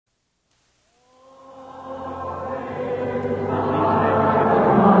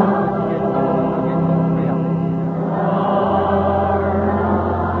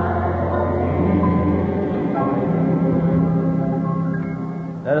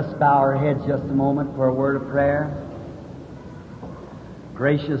Let us bow our heads just a moment for a word of prayer.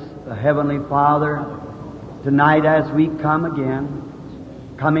 Gracious Heavenly Father, tonight as we come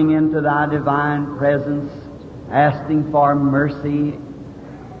again, coming into Thy divine presence, asking for mercy,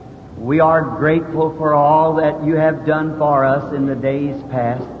 we are grateful for all that You have done for us in the days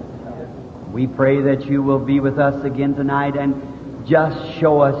past. We pray that You will be with us again tonight and just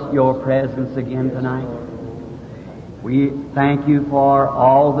show us Your presence again tonight. We thank You for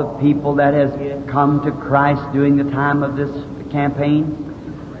all the people that has come to Christ during the time of this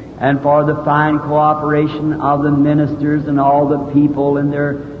campaign, and for the fine cooperation of the ministers and all the people and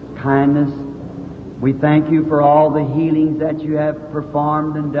their kindness. We thank You for all the healings that You have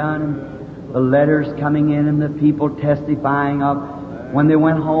performed and done, and the letters coming in and the people testifying of when they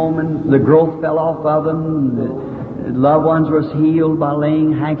went home and the growth fell off of them, the loved ones was healed by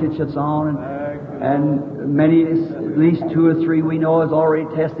laying handkerchiefs on, and many, at least 2 or 3 we know, has already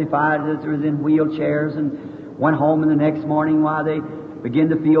testified that they was in wheelchairs and went home, and the next morning while they begin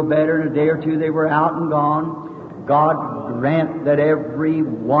to feel better, in a day or 2 they were out and gone. God grant that every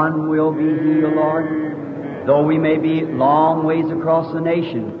one will be healed, Lord, though we may be long ways across the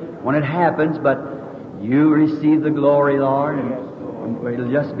nation when it happens, but You receive the glory, Lord, and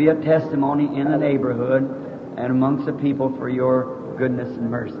it'll just be a testimony in the neighborhood and amongst the people for Your goodness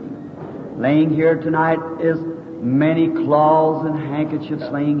and mercy. Laying here tonight is many cloths and handkerchiefs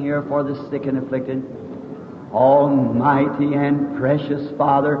laying here for the sick and afflicted. Almighty and precious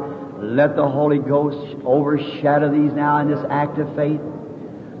Father, let the Holy Ghost overshadow these now in this act of faith.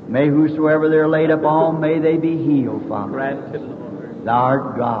 May whosoever they're laid upon, may they be healed, Father. Thou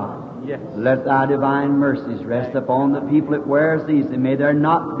art God. Yes. Let Thy divine mercies rest upon the people that wears these, and may there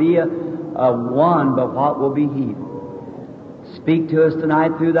not be a one but what will be healed. Speak to us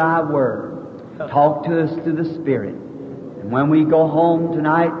tonight through Thy Word. Talk to us through the Spirit. And when we go home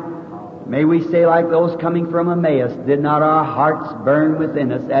tonight, may we say like those coming from Emmaus, did not our hearts burn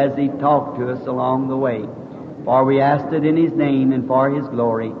within us as He talked to us along the way? For we asked it in His name and for His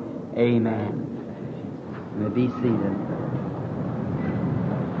glory. Amen. You may be seated.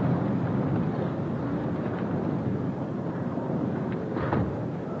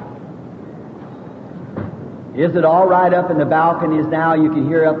 Is it all right up in the balconies now? You can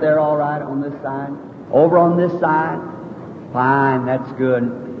hear up there all right on this side? Over on this side? Fine, that's good.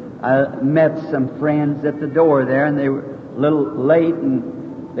 I met some friends at the door there, and they were a little late,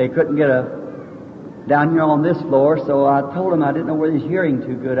 and they couldn't get down here on this floor, so I told them I didn't know whether he's hearing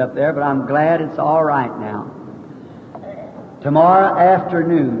too good up there, but I'm glad it's all right now. Tomorrow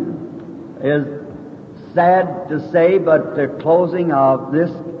afternoon is sad to say, but the closing of this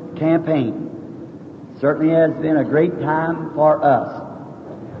campaign certainly has been a great time for us.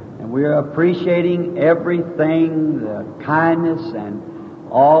 And we're appreciating everything, the kindness and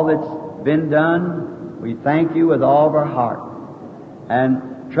all that's been done. We thank You with all of our heart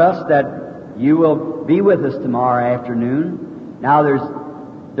and trust that You will be with us tomorrow afternoon. Now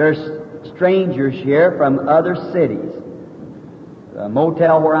there's strangers here from other cities. The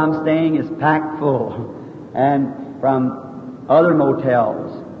motel where I'm staying is packed full, and from other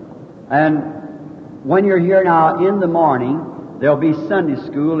motels. And when you're here now in the morning, there'll be Sunday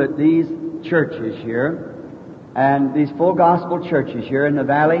school at these churches here, and these full gospel churches here in the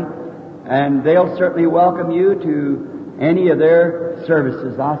valley, and they'll certainly welcome you to any of their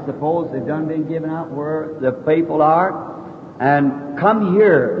services. I suppose they've done been given out where the people are. And come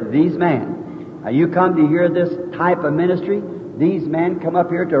hear these men. You come to hear this type of ministry. These men come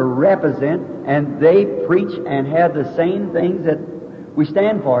up here to represent, and they preach and have the same things that we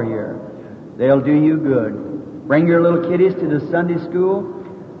stand for here. They'll do you good. Bring your little kiddies to the Sunday school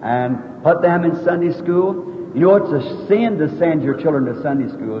and put them in Sunday school. You know, it's a sin to send your children to Sunday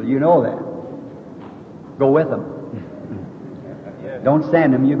school. You know that. Go with them. Don't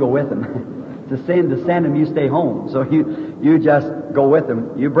send them, you go with them. It's a sin to send them, you stay home. So you just go with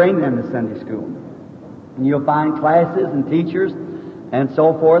them. You bring them to Sunday school. And you'll find classes and teachers and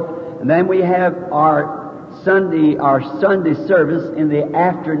so forth. And then we have our Sunday service in the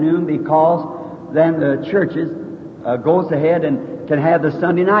afternoon, because then the churches goes ahead and can have the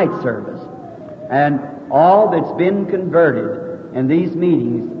Sunday night service. And all that's been converted in these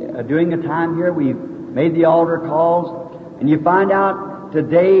meetings, during the time here, we've made the altar calls, and you find out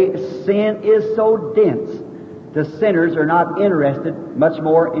today sin is so dense, the sinners are not interested much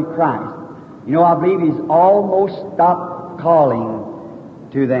more in Christ. You know, I believe He's almost stopped calling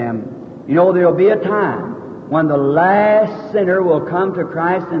to them. You know, there'll be a time when the last sinner will come to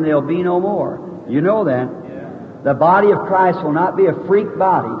Christ and there'll be no more. You know that. Yeah. The body of Christ will not be a freak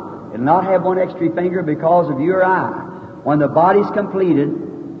body. It'll not have one extra finger because of you or I. When the body's completed,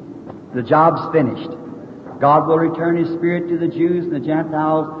 The job's finished. God will return His Spirit to the Jews, and the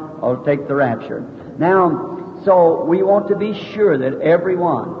Gentiles will take the rapture. Now, so we want to be sure that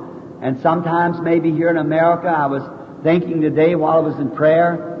everyone, and sometimes maybe here in America, I was thinking today while I was in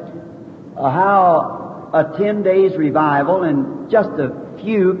prayer, how a 10 days revival and just a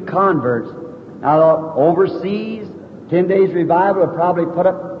few converts. Now, overseas, 10 days revival will probably put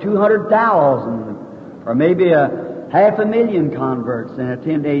up 200,000 or maybe a 500,000 converts in a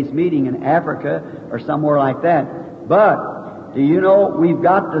 10 days meeting in Africa or somewhere like that. But, do you know, we've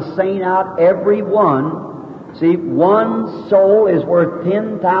got to saint out every one. See, one soul is worth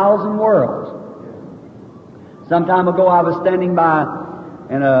 10,000 worlds. Some time ago I was standing by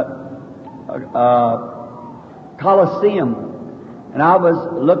in a Coliseum, and I was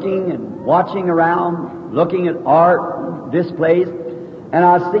looking and watching around, looking at art displays, and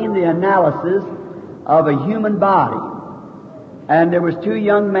I seen the analysis of a human body. And there was two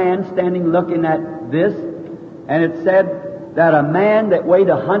young men standing looking at this, and it said that a man that weighed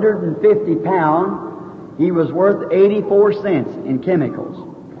 150 pounds, he was worth 84 cents in chemicals.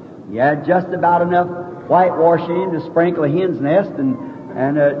 He had just about enough whitewash in him to sprinkle a hen's nest, and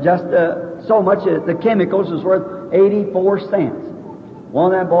just so much the chemicals was worth 84 cents.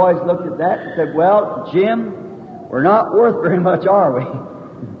 One of them boys looked at that and said, "Well, Jim, we're not worth very much, are we?"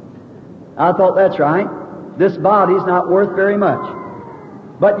 I thought, that's right. This body's not worth very much.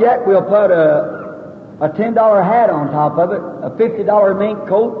 But yet we'll put a $10 hat on top of it, a $50 mink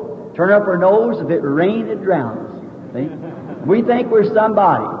coat, turn up our nose. If it rains, it drowns us. See? We think we're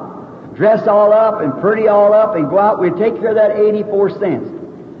somebody. Dress all up and pretty all up and go out. We take care of that 84 cents.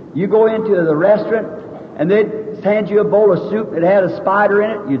 You go into the restaurant and they'd hand you a bowl of soup that had a spider in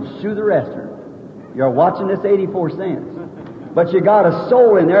it, you'd sue the restaurant. You're watching this 84 cents. But you got a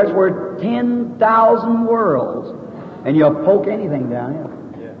soul in there that's worth 10,000 worlds. And you'll poke anything down here.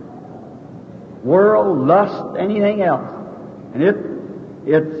 Yeah. World, lust, anything else. And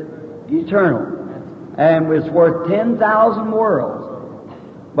it's eternal. And it's worth 10,000 worlds.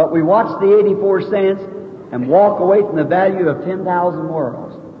 But we watch the 84 cents and walk away from the value of 10,000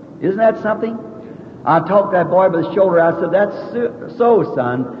 worlds. Isn't that something? I talked that boy by the shoulder. I said, "That's so,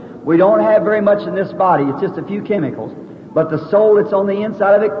 son. We don't have very much in this body. It's just a few chemicals. But the soul that's on the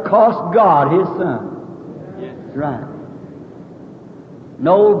inside of it cost God His Son." Yes. That's right. An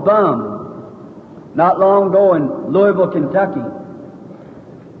old bum, not long ago in Louisville, Kentucky,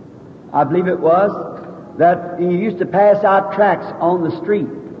 I believe it was, that he used to pass out tracts on the street.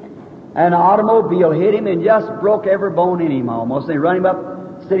 And an automobile hit him and just broke every bone in him almost. They run him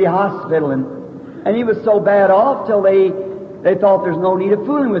up to City Hospital, and he was so bad off till they thought there's no need of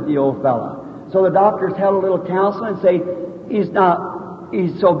fooling with the old fella. So the doctors held a little council and say, he's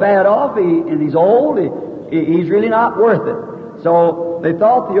so bad off, and he's old, he's really not worth it. So they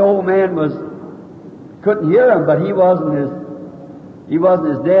thought the old man couldn't hear him, but he wasn't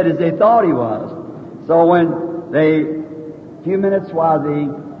as dead as they thought he was. So when a few minutes while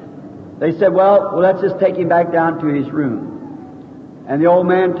they said, well, let's just take him back down to his room. And the old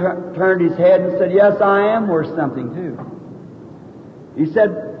man turned his head and said, "Yes, I am worth something too." He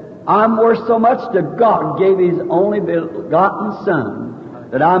said, "I'm worth so much that God gave His only begotten Son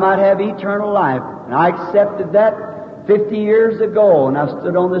that I might have eternal life. And I accepted that 50 years ago, and I've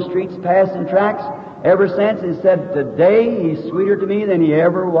stood on the streets passing tracts ever since." He said, "Today He's sweeter to me than He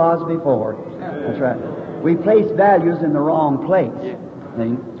ever was before." That's right. We place values in the wrong place.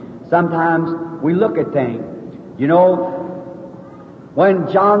 See? Sometimes we look at things. You know,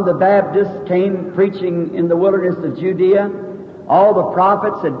 when John the Baptist came preaching in the wilderness of Judea, all the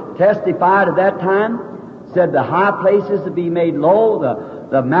prophets had testified at that time, said the high places would be made low,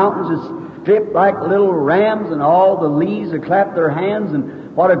 the mountains would strip like little rams, and all the leaves would clap their hands,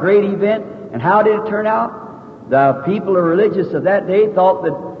 and what a great event. And how did it turn out? The people who were religious of that day thought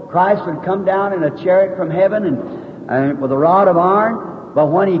that Christ would come down in a chariot from heaven and with a rod of iron. But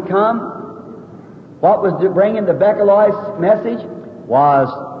when He come, what was bringing the Beckelois message was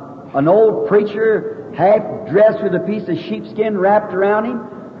an old preacher half dressed with a piece of sheepskin wrapped around him,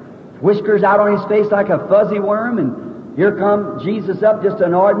 whiskers out on his face like a fuzzy worm, and here come Jesus up, just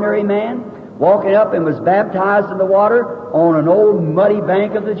an ordinary man, walking up and was baptized in the water on an old muddy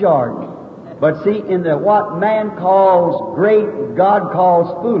bank of the Jordan. But see, in what man calls great, God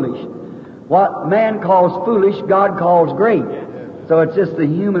calls foolish. What man calls foolish, God calls great. So it's just the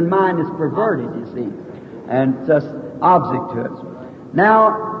human mind is perverted, you see, and it's just opposite to us.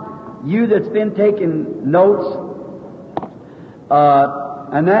 Now, you that's been taking notes,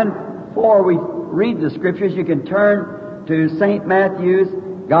 and then before we read the Scriptures, you can turn to St. Matthew's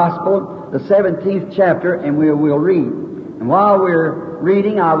Gospel, the 17th chapter, and we'll read. And while we're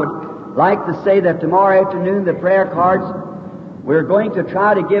reading, I would like to say that tomorrow afternoon the prayer cards, we're going to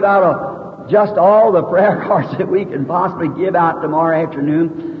try to give out just all the prayer cards that we can possibly give out tomorrow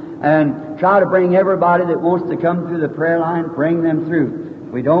afternoon, and try to bring everybody that wants to come through the prayer line, bring them through.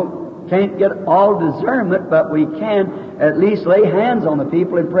 We can't get all discernment, but we can at least lay hands on the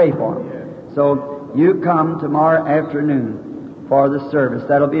people and pray for them. So you come tomorrow afternoon for the service.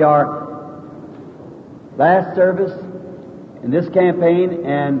 That'll be our last service in this campaign,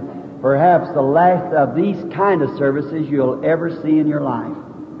 and perhaps the last of these kind of services you'll ever see in your life.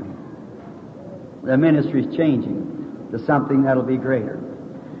 The ministry's changing to something that'll be greater.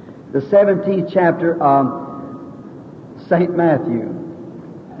 The 17th chapter of St. Matthew.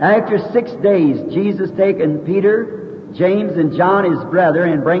 After 6 days, Jesus taken Peter, James, and John his brother,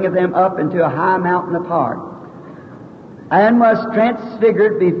 and bringeth them up into a high mountain apart, and was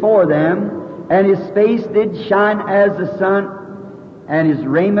transfigured before them, and his face did shine as the sun, and his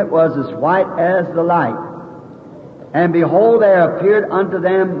raiment was as white as the light. And behold, there appeared unto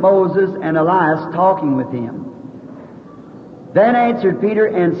them Moses and Elias talking with him. Then answered Peter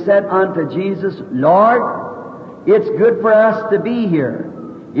and said unto Jesus, Lord, it's good for us to be here.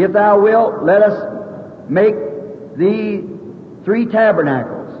 If thou wilt, let us make thee 3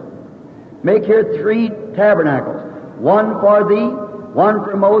 tabernacles. Make here 3 tabernacles, one for thee, one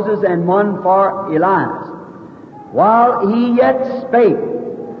for Moses, and one for Elias. While he yet spake,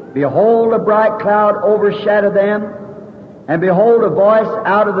 behold, a bright cloud overshadowed them, and behold, a voice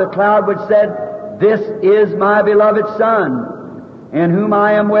out of the cloud which said, This is my beloved Son, in whom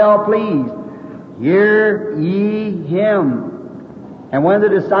I am well pleased. Hear ye him. And when the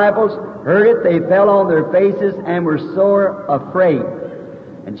disciples heard it, they fell on their faces and were sore afraid.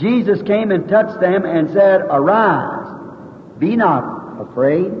 And Jesus came and touched them and said, Arise, be not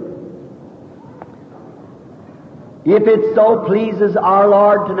afraid. If it so pleases our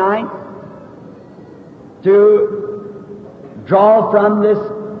Lord tonight to draw from this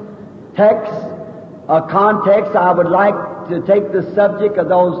text a context, I would like to take the subject of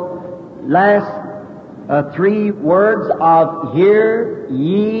those last 3 words of hear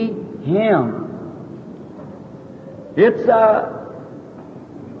ye him. It's a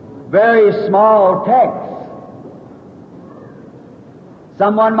very small text.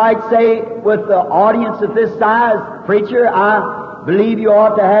 Someone might say, with the audience of this size, Preacher, I believe you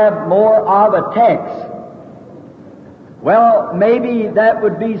ought to have more of a text. Well, maybe that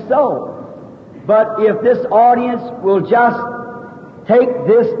would be so. But if this audience will just take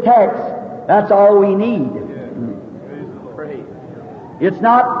this text, that's all we need. It's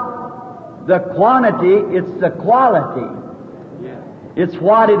not the quantity, it's the quality. It's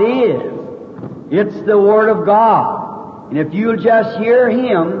what it is. It's the Word of God. And if you'll just hear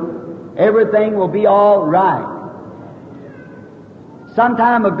Him, everything will be all right. Some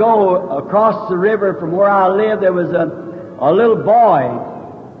time ago, across the river from where I live, there was a little boy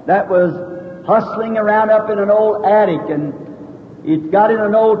that was hustling around up in an old attic, and he got in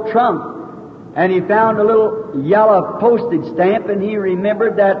an old trunk, and he found a little yellow postage stamp, and he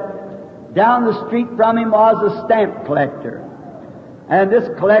remembered that down the street from him was a stamp collector. And this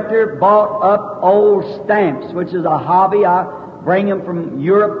collector bought up old stamps, which is a hobby. I bring them from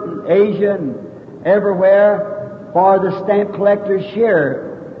Europe and Asia and everywhere for the stamp collector's share.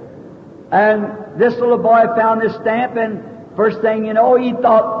 And this little boy found this stamp, and first thing you know, he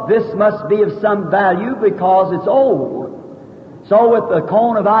thought this must be of some value because it's old. So with a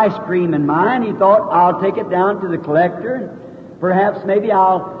cone of ice cream in mind, he thought, I'll take it down to the collector, and perhaps maybe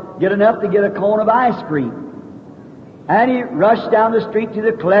I'll get enough to get a cone of ice cream. And he rushed down the street to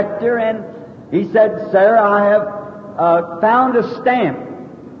the collector, and he said, Sir, I have found a stamp,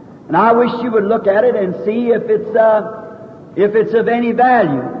 and I wish you would look at it and see if it's of any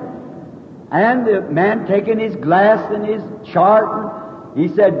value. And the man taking his glass and his chart, and he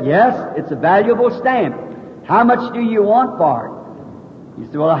said, Yes, it's a valuable stamp. How much do you want for it? He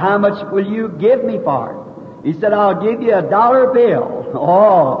said, Well, how much will you give me for it? He said, I'll give you $1 bill.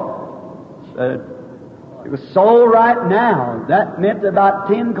 Oh, it was sold right now. That meant about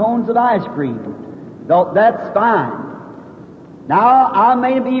 10 cones of ice cream. So that's fine. Now, I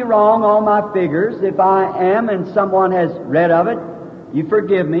may be wrong on my figures. If I am and someone has read of it, you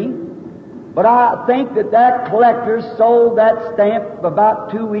forgive me. But I think that collector sold that stamp about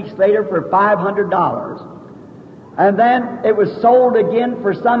 2 weeks later for $500. And then it was sold again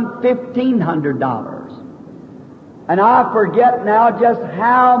for some $1,500. And I forget now just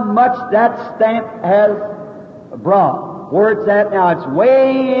how much that stamp has brought. Where it's at now, it's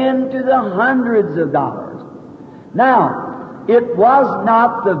way into the hundreds of dollars. Now, it was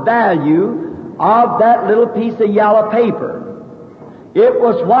not the value of that little piece of yellow paper. It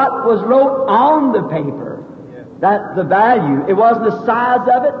was what was wrote on the paper. That's the value. It wasn't the size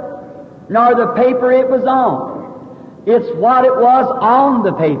of it, nor the paper it was on. It's what it was on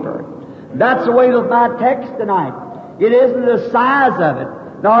the paper. That's the way with my text tonight. It isn't the size of it,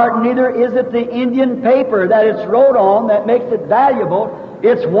 nor neither is it the Indian paper that it's wrote on that makes it valuable.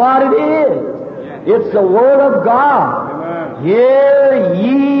 It's what it is. It's the Word of God. Hear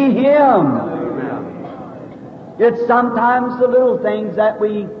ye Him. It's sometimes the little things that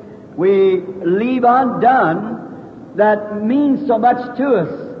we leave undone that mean so much to us.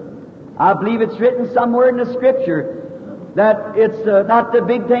 I believe it's written somewhere in the Scripture that it's not the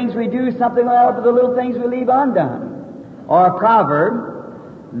big things we do, something like that, but the little things we leave undone. Or a proverb.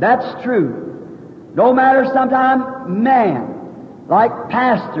 That's true. No matter sometime man, like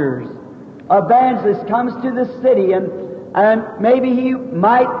pastors, evangelist comes to the city and maybe he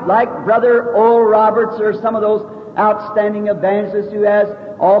might, like Brother Oral Roberts or some of those outstanding evangelists who has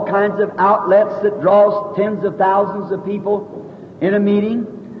all kinds of outlets that draws tens of thousands of people in a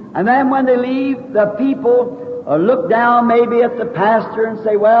meeting. And then when they leave, the people look down maybe at the pastor and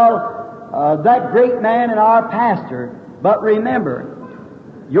say, well, that great man and our pastor. But remember,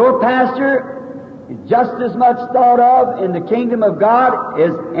 your pastor is just as much thought of in the kingdom of God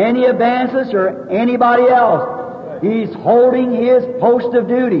as any evangelist or anybody else. He's holding his post of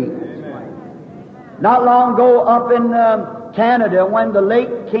duty. Not long ago up in Canada, when the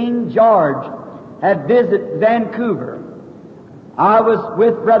late King George had visited Vancouver, I was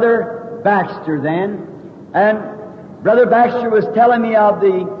with Brother Baxter then, and Brother Baxter was telling me of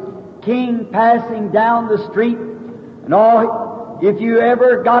the King passing down the street, and all. If you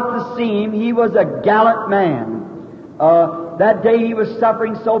ever got to see him, he was a gallant man. That day he was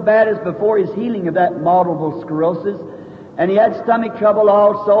suffering so bad as before his healing of that multiple sclerosis, and he had stomach trouble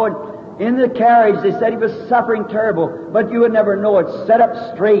also, and in the carriage, they said he was suffering terrible, but you would never know it. Set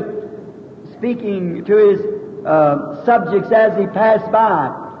up straight, speaking to his subjects as he passed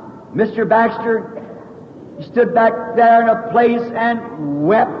by. Mr. Baxter stood back there in a place and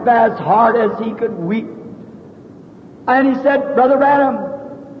wept as hard as he could weep. And he said, Brother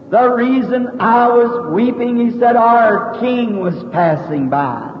Branham, the reason I was weeping, he said, our King was passing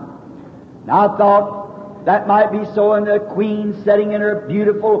by. And I thought that might be so, and the Queen sitting in her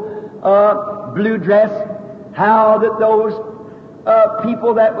beautiful blue dress, how that those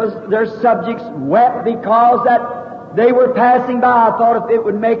people that was their subjects wept because that they were passing by. I thought if it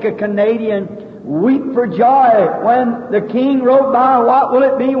would make a Canadian weep for joy when the King rode by, what will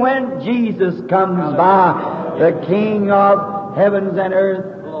it be when Jesus comes by, the King of heavens and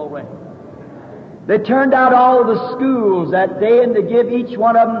earth? They turned out all the schools that day and to give each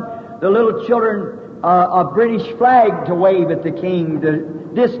one of them, the little children, a British flag to wave at the King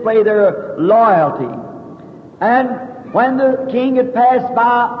to display their loyalty. And when the King had passed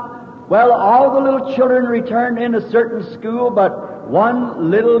by, well, all the little children returned in a certain school, but one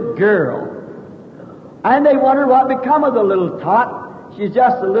little girl. And they wondered what become of the little tot. She's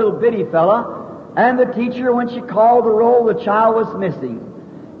just a little bitty fella. And the teacher, when she called the roll, the child was missing.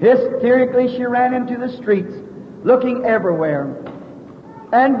 Hysterically, she ran into the streets, looking everywhere.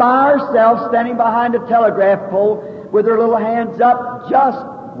 And by herself, standing behind a telegraph pole with her little hands up, just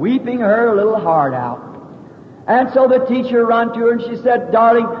weeping her little heart out. And so the teacher ran to her and she said,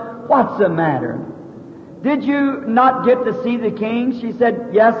 Darling, what's the matter? Did you not get to see the King? She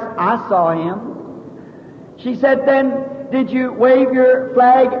said, Yes, I saw him. She said, Then did you wave your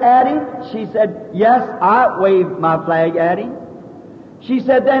flag at him? She said, Yes, I waved my flag at him. She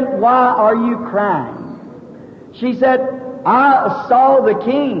said, Then why are you crying? She said, I saw the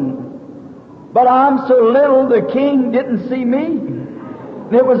King, but I'm so little the King didn't see me.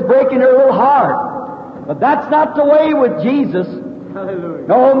 And it was breaking her little heart. But that's not the way with Jesus. Hallelujah.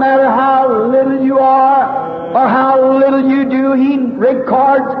 No matter how little you are or how little you do, He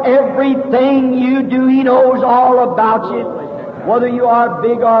records everything you do. He knows all about you, whether you are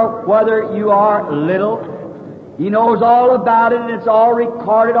big or whether you are little. He knows all about it, and it's all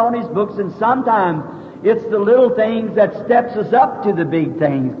recorded on His books. And sometimes it's the little things that steps us up to the big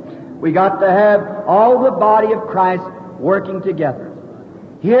things. We got to have all the body of Christ working together.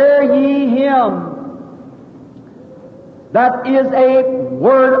 Hear ye Him. That is a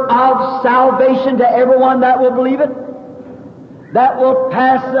word of salvation to everyone that will believe it. That will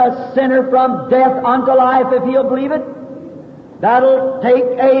pass a sinner from death unto life if he'll believe it. That'll take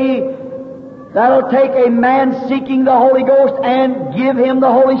a man seeking the Holy Ghost and give him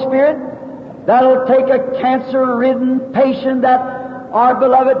the Holy Spirit. That'll take a cancer-ridden patient that our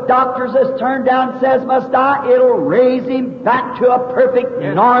beloved doctors has turned down and says must die. It'll raise him back to a perfect,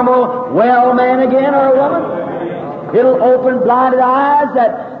 normal, well man again or woman. It'll open blinded eyes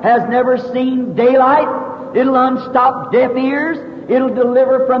that has never seen daylight. It'll unstop deaf ears. It'll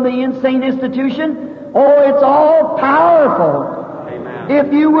deliver from the insane institution. Oh, it's all powerful. Amen.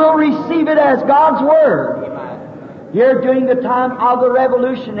 If you will receive it as God's Word. Here during the time of the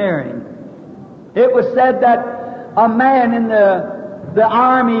Revolutionary, it was said that a man in the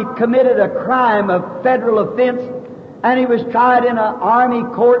army committed a crime of federal offense, and he was tried in an army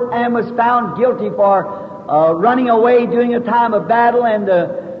court and was found guilty for running away during a time of battle, and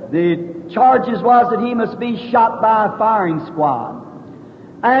the charges was that he must be shot by a firing squad.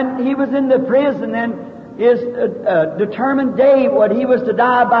 And he was in the prison, and his determined day what he was to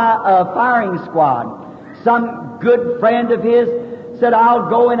die by a firing squad. Some good friend of his said, I'll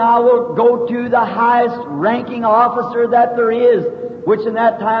go and I will go to the highest ranking officer that there is, which in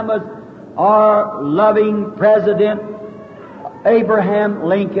that time was our loving President Abraham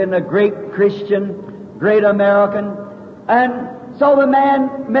Lincoln, a great Christian, great American. And so the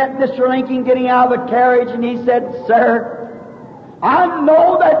man met Mr. Lincoln getting out of a carriage, and he said, Sir, I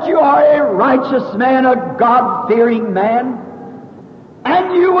know that you are a righteous man, a God-fearing man,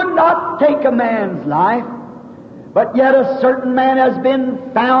 and you would not take a man's life. But yet a certain man has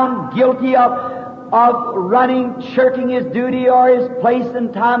been found guilty of running, shirking his duty or his place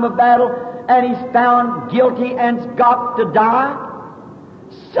in time of battle, and he's found guilty and's got to die.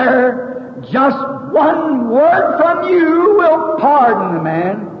 Sir, just one word from you will pardon the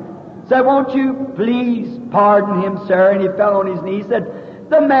man. Said, won't you please pardon him, sir? And he fell on his knees. Said,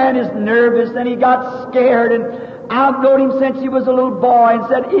 the man is nervous, and he got scared, and I've known him since he was a little boy, and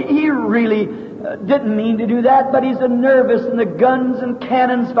said, he really didn't mean to do that, but he's a nervous, and the guns and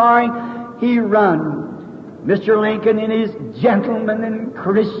cannons firing, he run. Mr. Lincoln, in his gentleman and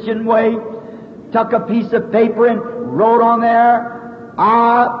Christian way, took a piece of paper and wrote on there,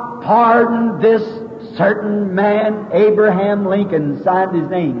 I pardon this certain man, Abraham Lincoln, signed his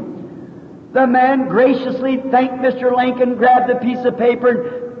name. The man graciously thanked Mr. Lincoln, grabbed a piece of paper,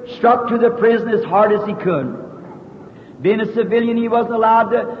 and struck to the prison as hard as he could. Being a civilian, he wasn't allowed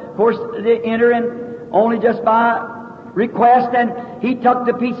to, of course, to enter, and only just by request. And he took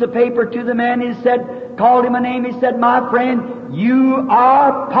the piece of paper to the man. He said, called him a name. He said, my friend, you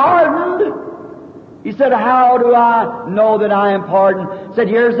are pardoned. He said, how do I know that I am pardoned? He said,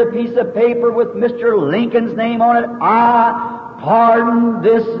 here's a piece of paper with Mr. Lincoln's name on it. I pardon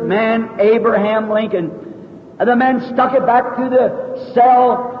this man, Abraham Lincoln. And the man stuck it back to the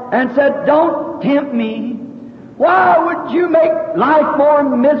cell and said, don't tempt me. Why would you make life more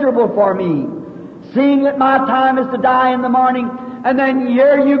miserable for me, seeing that my time is to die in the morning, and then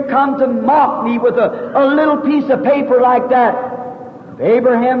here you come to mock me with a little piece of paper like that? If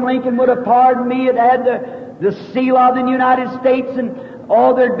Abraham Lincoln would have pardoned me, it had the seal of the United States, and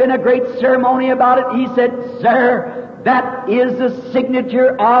there'd been a great ceremony about it. He said, sir, that is the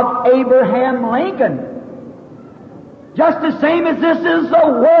signature of Abraham Lincoln. Just the same as this is the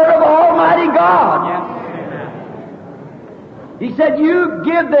Word of Almighty God. Yes. He said, you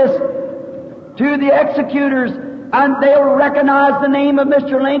give this to the executors, and they'll recognize the name of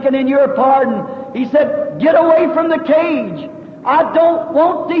Mr. Lincoln in your pardon. He said, get away from the cage. I don't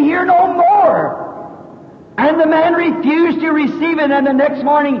want to hear no more. And the man refused to receive it, and the next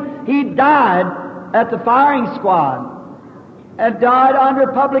morning he died at the firing squad and died under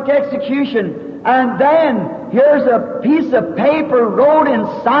public execution. And then here's a piece of paper wrote and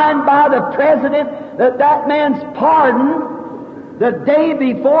signed by the president that man's pardon the day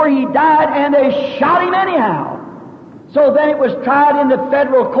before he died, and they shot him anyhow. So then it was tried in the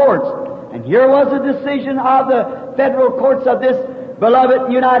federal courts. And here was the decision of the federal courts of this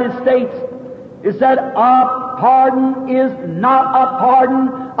beloved United States. It said, a pardon is not a pardon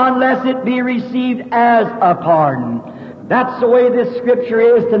unless it be received as a pardon. That's the way this Scripture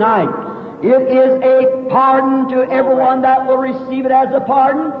is tonight. It is a pardon to everyone that will receive it as a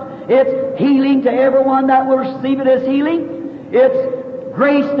pardon. It's healing to everyone that will receive it as healing. It's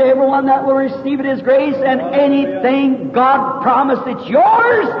grace to everyone that will receive it as grace, and anything God promised, it's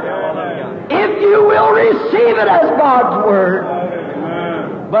yours if you will receive it as God's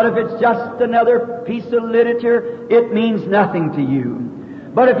Word. But if it's just another piece of literature, it means nothing to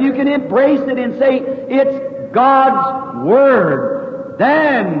you. But if you can embrace it and say it's God's Word,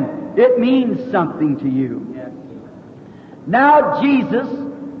 then it means something to you. Now Jesus,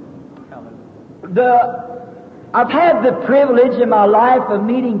 I've had the privilege in my life of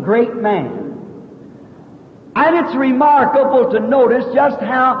meeting great men. And it's remarkable to notice just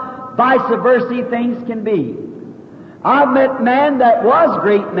how vice versa things can be. I've met men that was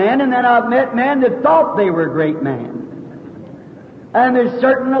great men, and then I've met men that thought they were great men. And there's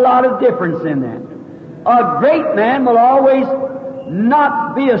certainly a lot of difference in that. A great man will always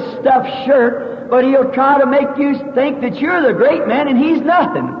not be a stuffed shirt, but he'll try to make you think that you're the great man and he's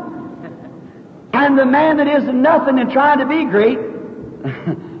nothing. And the man that is nothing and trying to be great,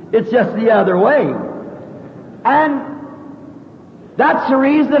 it's just the other way. And that's the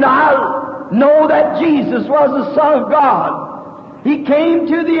reason I know that Jesus was the Son of God. He came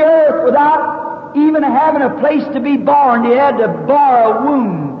to the earth without even having a place to be born. He had to borrow a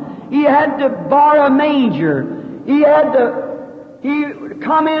womb. He had to borrow a manger. He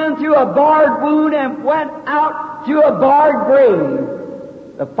come in through a barred wound and went out through a barred grave.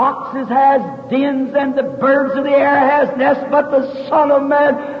 The foxes has dens and the birds of the air has nests, but the Son of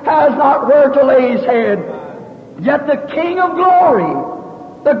Man has not where to lay his head. Yet the King of glory,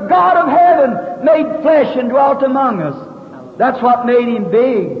 the God of heaven, made flesh and dwelt among us. That's what made him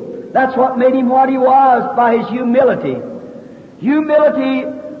big. That's what made him what he was, by his humility. Humility,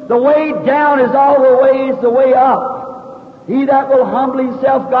 the way down is always the way up. He that will humble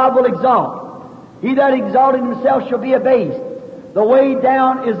himself, God will exalt. He that exalted himself shall be abased. The way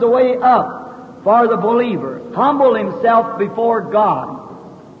down is the way up for the believer. Humble himself before God.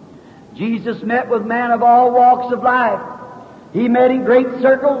 Jesus met with men of all walks of life. He met in great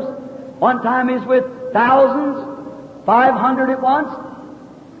circles. One time he was with thousands, 500 at once,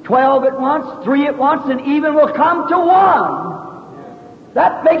 12 at once, 3 at once, and even will come to one.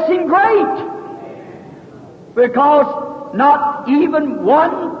 That makes him great. Because not even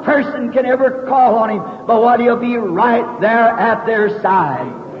one person can ever call on him, but what he'll be right there at their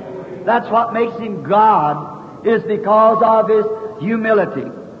side. That's what makes him God, is because of his humility.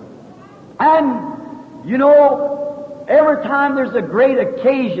 And, you know, every time there's a great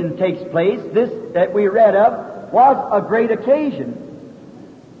occasion takes place, this that we read of was a great occasion.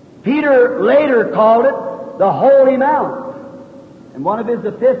 Peter later called it the Holy Mount in one of his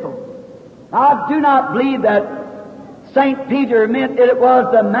epistles. I do not believe that St. Peter meant that it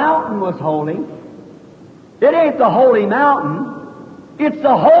was the mountain was holy. It ain't the holy mountain. It's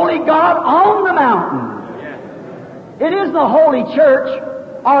the holy God on the mountain. It isn't the holy church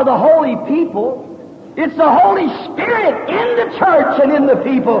or the holy people. It's the Holy Spirit in the church and in the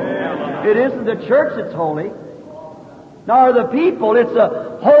people. It isn't the church that's holy, nor the people. It's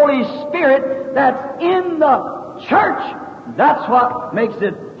the Holy Spirit that's in the church. That's what makes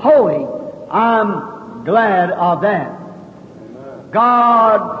it holy. I'm glad of that.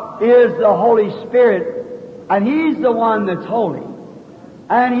 God is the Holy Spirit, and He's the one that's holy.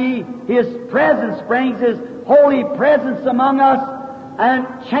 And His presence brings His holy presence among us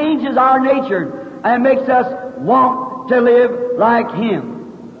and changes our nature and makes us want to live like Him.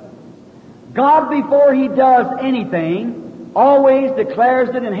 God, before He does anything, always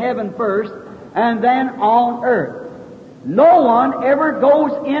declares it in heaven first and then on earth. No one ever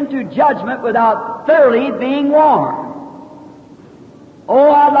goes into judgment without thoroughly being warned.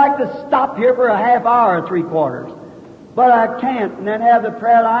 Oh, I'd like to stop here for a half hour or 3/4, but I can't, and then have the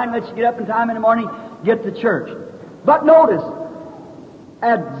prayer line, let you get up in time in the morning, get to church. But notice,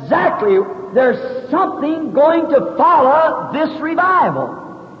 exactly, there's something going to follow this revival.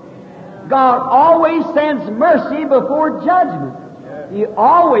 God always sends mercy before judgment. He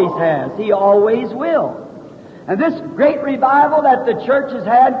always has. He always will. And this great revival that the church has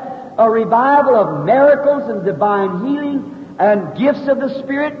had, a revival of miracles and divine healing and gifts of the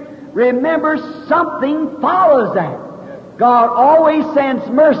Spirit, remember, something follows that. God always sends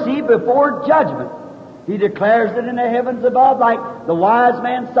mercy before judgment. He declares it in the heavens above, like the wise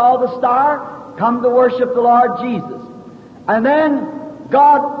man saw the star, come to worship the Lord Jesus. And then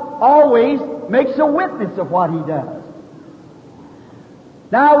God always makes a witness of what He does.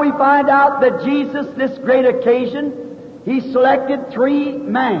 Now we find out that Jesus, this great occasion, He selected 3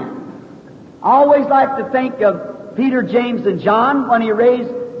 men. I always like to think of Peter, James, and John. When He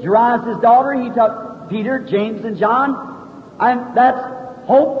raised Jairus' daughter, He took Peter, James, and John. And that's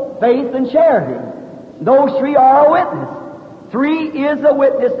hope, faith, and charity. Those 3 are a witness. 3 is a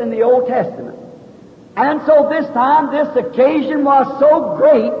witness in the Old Testament. And so this time, this occasion was so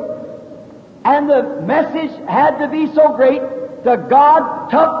great, and the message had to be so great, that God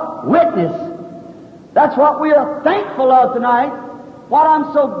took witness. That's what we are thankful of tonight. What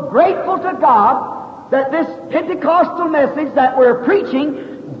I'm so grateful to God, that this Pentecostal message that we're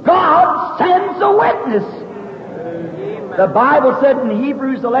preaching, God sends a witness. Amen. The Bible said in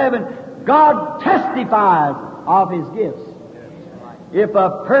Hebrews 11, God testifies of His gifts. If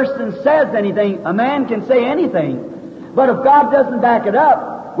a person says anything, a man can say anything. But if God doesn't back it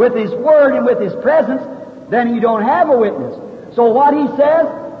up with His Word and with His presence, then you don't have a witness. So what He says,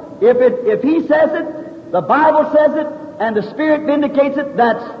 if He says it, the Bible says it, and the Spirit vindicates it,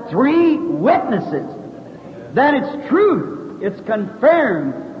 that's 3 witnesses. then it's truth. It's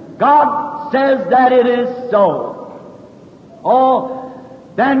confirmed. God says that it is so.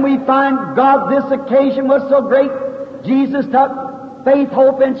 Oh, then we find God, this occasion was so great. Jesus took faith,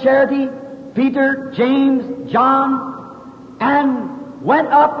 hope, and charity, Peter, James, John, and went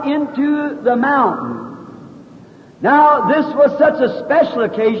up into the mountain. Now, this was such a special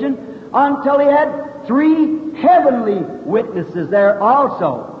occasion until he had 3 heavenly witnesses there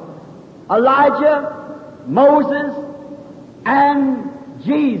also. Elijah, Moses, and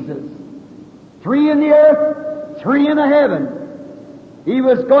Jesus. 3 in the earth, 3 in the heaven. He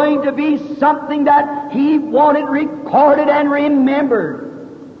was going to be something that he wanted recorded and remembered.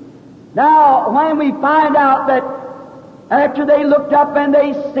 Now, when we find out that after they looked up and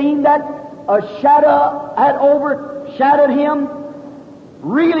they seen that a shadow had overshadowed him,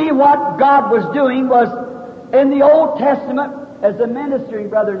 really what God was doing was, in the Old Testament, as the ministering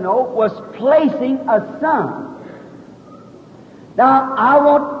brother know, was placing a sun. Now,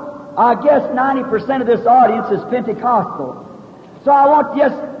 I guess 90% of this audience is Pentecostal. So I want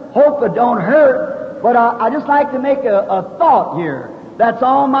just hope it don't hurt, but I just like to make a thought here that's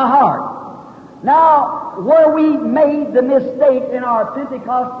on my heart. Now, where we made the mistake in our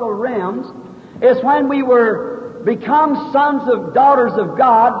Pentecostal realms is when we were become sons of daughters of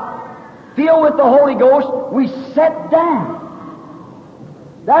God, filled with the Holy Ghost, we sat down.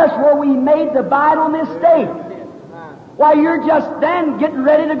 That's where we made the vital mistake. Why, you're just then getting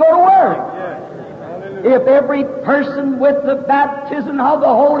ready to go to work. If every person with the baptism of the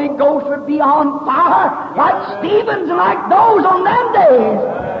Holy Ghost would be on fire, like Stephen's and like those on them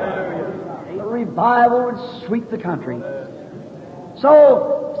days, the revival would sweep the country.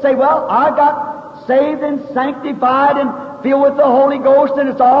 So, say, well, I got saved and sanctified and filled with the Holy Ghost and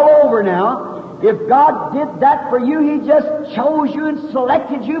it's all over now. If God did that for you, He just chose you and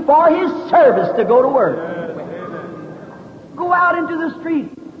selected you for His service to go to work. Go out into the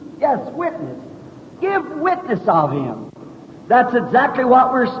street. Yes, witness. Give witness of Him. That's exactly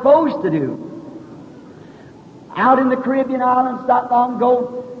what we're supposed to do. Out in the Caribbean islands not long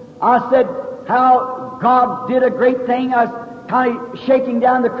ago, I said how God did a great thing. I was kind of shaking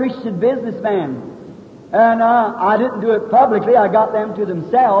down the Christian businessman. And I didn't do it publicly. I got them to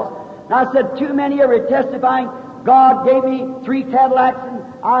themselves. And I said, too many are testifying, God gave me 3 Cadillacs, and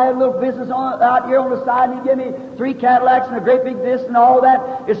I had a little business out here on the side, and He gave me 3 Cadillacs and a great big this and all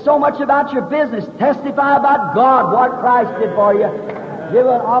that. It's so much about your business. Testify about God, what Christ did for you. Give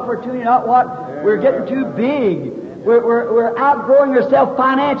an opportunity, not what we're getting too big. We're outgrowing ourselves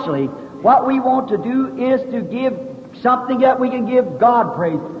financially. What we want to do is to give something that we can give God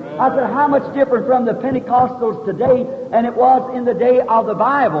praise. I said, how much different from the Pentecostals today than it was in the day of the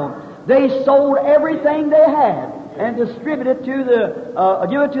Bible? They sold everything they had and distributed to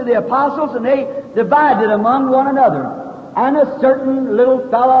give it to the apostles, and they divided among one another. And a certain little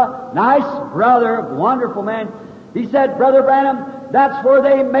fella, nice brother, wonderful man, he said, Brother Branham, that's where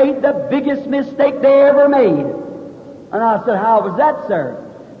they made the biggest mistake they ever made. And I said, how was that, sir?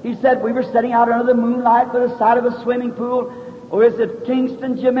 He said, we were sitting out under the moonlight by the side of a swimming pool, or is it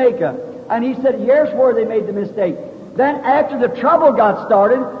Kingston, Jamaica? And he said, here's where they made the mistake. Then after the trouble got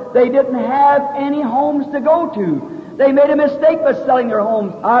started, they didn't have any homes to go to. They made a mistake by selling their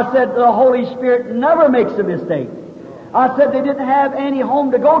homes. I said, the Holy Spirit never makes a mistake. I said they didn't have any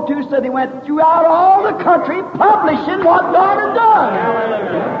home to go to, so they went throughout all the country publishing what God had done.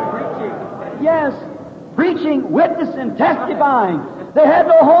 Hallelujah. Yes, preaching, witnessing, testifying. They had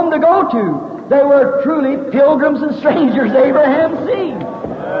no home to go to. They were truly pilgrims and strangers Abraham seen.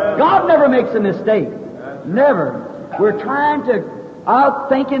 God never makes a mistake. Never. We're trying to, I was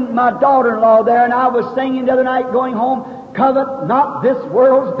thinking my daughter-in-law there, and I was singing the other night going home, covet not this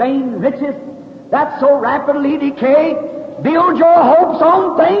world's vain riches that so rapidly decay. Build your hopes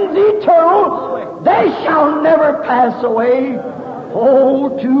on things eternal. They shall never pass away.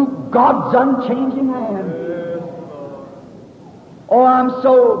 Hold to God's unchanging hand. Oh, I'm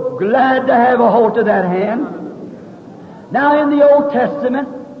so glad to have a hold of that hand. Now, in the Old Testament,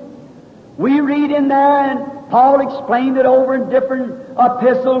 we read in there, and Paul explained it over in different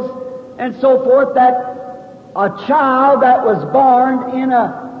epistles and so forth, that a child that was born in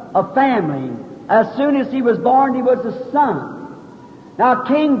a family, as soon as he was born, he was a son. Now,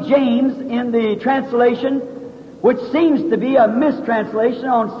 King James, in the translation, which seems to be a mistranslation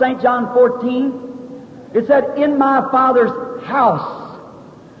on St. John 14, it said, in my Father's house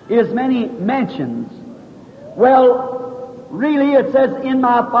is many mansions. Well, really it says, in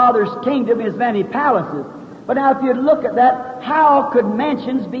my Father's kingdom is many palaces. But now if you look at that, how could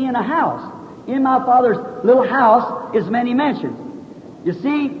mansions be in a house? In my Father's little house is many mansions. You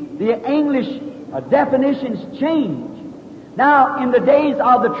see, the English Definitions change. Now, in the days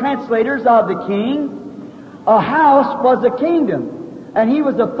of the translators of the king, a house was a kingdom, and he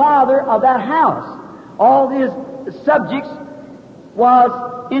was the father of that house. All his subjects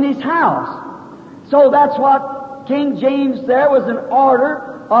was in his house. So that's what King James there was an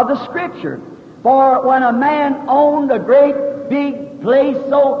order of the Scripture. For when a man owned a great big place,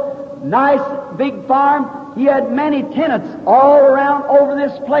 so nice big farm, he had many tenants all around over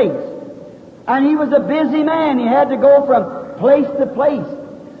this place. And he was a busy man. He had to go from place to place.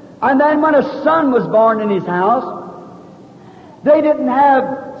 And then when a son was born in his house, they didn't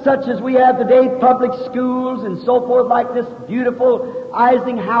have such as we have today, public schools and so forth, like this beautiful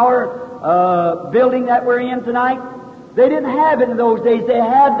Eisenhower building that we're in tonight. They didn't have it in those days. They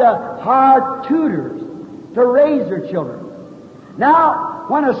had to hire tutors to raise their children. Now,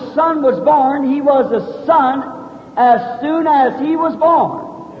 when a son was born, he was a son as soon as he was born.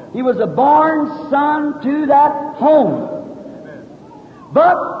 He was a born son to that home.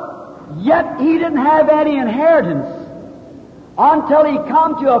 But yet he didn't have any inheritance until he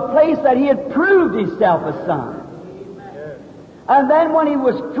come to a place that he had proved himself a son. And then when he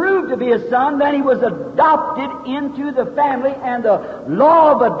was proved to be a son, then he was adopted into the family, and the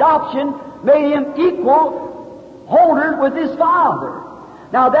law of adoption made him equal holders with his father.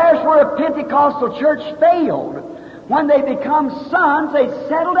 Now there's where a Pentecostal church failed. When they become sons, they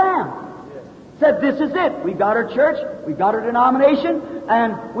settle down. Said, this is it. We've got our church, we've got our denomination,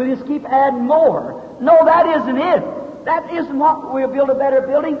 and we just keep adding more. No, that isn't it. That isn't what we'll build a better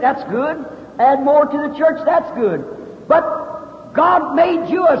building. That's good. Add more to the church. That's good. But God made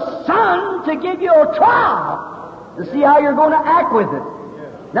you a son to give you a trial to see how you're going to act with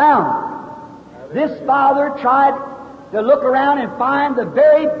it. Now, this father tried to look around and find the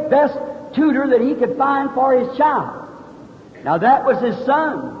very best tutor that he could find for his child. Now, that was his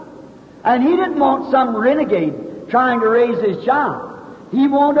son. And he didn't want some renegade trying to raise his child. He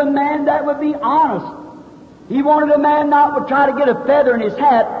wanted a man that would be honest. He wanted a man not would try to get a feather in his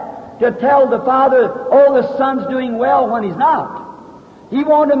hat to tell the father, oh, the son's doing well when he's not. He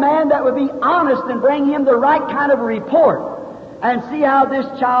wanted a man that would be honest and bring him the right kind of a report and see how this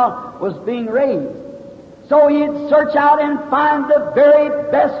child was being raised. So he'd search out and find the very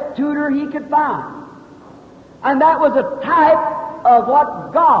best tutor he could find. And that was a type of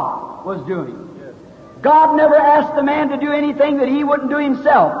what God was doing. God never asked the man to do anything that he wouldn't do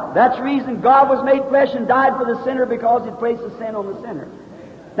himself. That's the reason God was made flesh and died for the sinner, because he placed the sin on the sinner.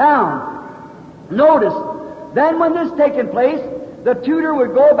 Now, notice, then when this taking place, the tutor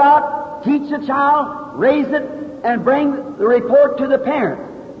would go about, teach the child, raise it, and bring the report to the parent,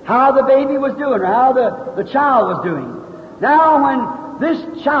 how the baby was doing, or how the child was doing. Now, when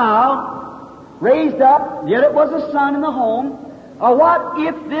this child raised up, yet it was a son in the home, or what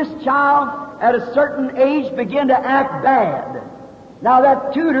if this child at a certain age began to act bad? Now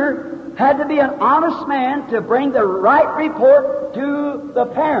that tutor had to be an honest man to bring the right report to the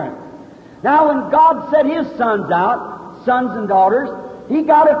parent. Now when God set his sons out, sons and daughters, he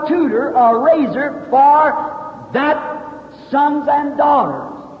got a tutor, a raiser for that sons and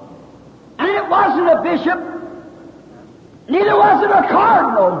daughters. And it wasn't a bishop, neither was it a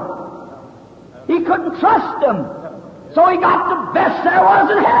cardinal. He couldn't trust them. So he got the best there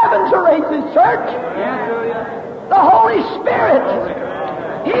was in heaven to raise his church. The Holy Spirit.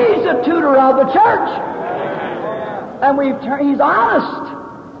 He's the tutor of the church. And he's honest.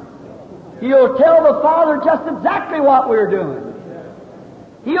 He'll tell the Father just exactly what we're doing.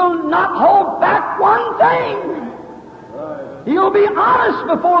 He'll not hold back one thing. He'll be honest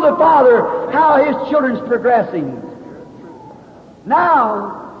before the Father how his children's progressing.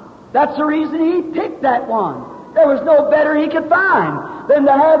 Now, that's the reason he picked that one. There was no better he could find than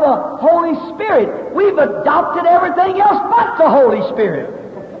to have the Holy Spirit. We've adopted everything else but the Holy Spirit.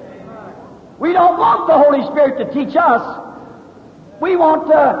 We don't want the Holy Spirit to teach us. We want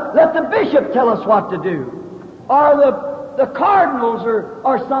to let the bishop tell us what to do, or the cardinals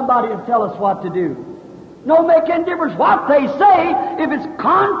or somebody to tell us what to do. No make any difference what they say. If it's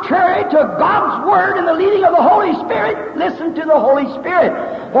contrary to God's Word and the leading of the Holy Spirit, listen to the Holy Spirit,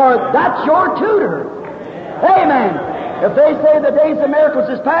 for that's your tutor. Amen. If they say the days of miracles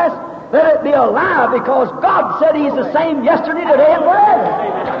is past, let it be a lie, because God said He's the same yesterday, today, and forever.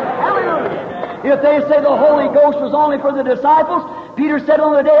 Hallelujah. If they say the Holy Ghost was only for the disciples, Peter said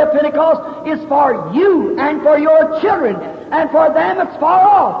on the day of Pentecost, it's for you and for your children, and for them it's far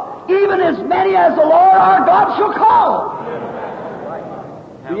off, even as many as the Lord our God shall call.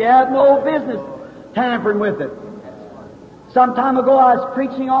 We have no business tampering with it. Some time ago I was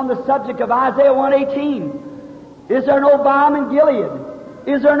preaching on the subject of Isaiah 1:18. Is there no balm in Gilead?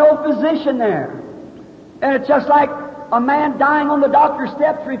 is there no physician there? And it's just like a man dying on the doctor's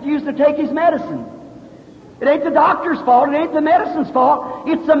steps refused to take his medicine. It ain't the doctor's fault, it ain't the medicine's fault.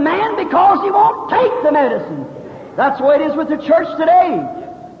 It's the man because he won't take the medicine. That's the way it is with the church today.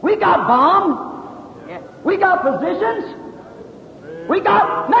 We got balm. We got physicians. We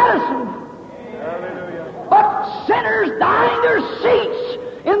got medicine. But sinners die in their seats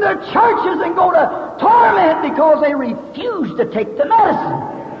in their churches and go to torment because they refuse to take the medicine.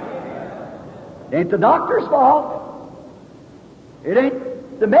 It ain't the doctor's fault. It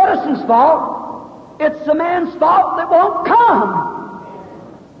ain't the medicine's fault. It's the man's fault that won't come.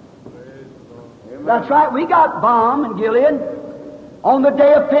 That's right. We got balm in Gilead. On the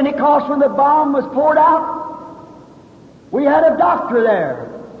day of Pentecost when the balm was poured out, we had a doctor there.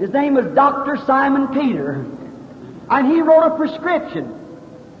 His name was Dr. Simon Peter. And he wrote a prescription.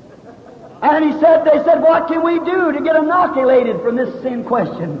 And they said, what can we do to get inoculated from this sin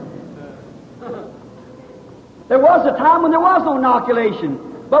question? There was a time when there was no inoculation,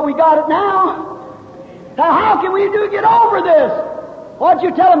 but we got it now. Now how can we do to get over this? What'd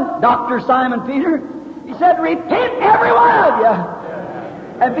you tell him, Dr. Simon Peter? He said, repent every one of you,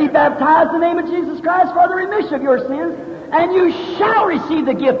 and be baptized in the name of Jesus Christ for the remission of your sins, and you shall receive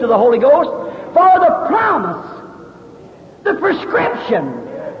the gift of the Holy Ghost, for the promise, the prescription.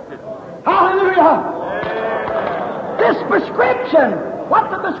 Hallelujah! This prescription, what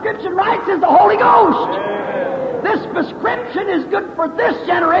the prescription writes is the Holy Ghost. This prescription is good for this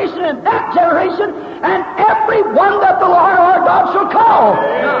generation and that generation and every one that the Lord our God shall call.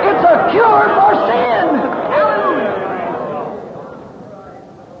 It's a cure for sin.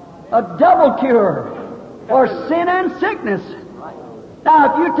 A double cure for sin and sickness.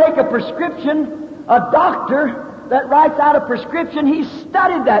 Now, if you take a prescription, a doctor that writes out a prescription, he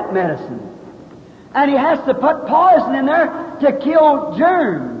studied that medicine. And he has to put poison in there to kill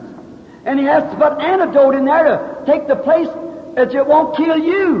germs. And he has to put antidote in there to take the place that it won't kill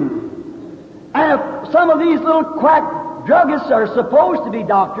you. And if some of these little quack druggists are supposed to be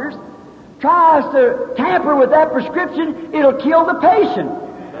doctors, tries to tamper with that prescription, it'll kill the patient.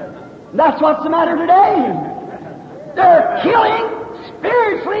 That's what's the matter today. They're killing,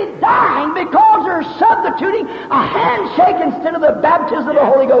 spiritually dying, because they're substituting a handshake instead of the baptism of the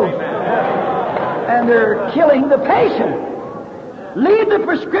Holy Ghost. And they're killing the patient. Leave the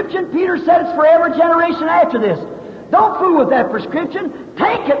prescription. Peter said it's for every generation after this. Don't fool with that prescription.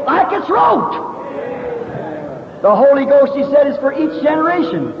 Take it like it's wrote. The Holy Ghost, he said, is for each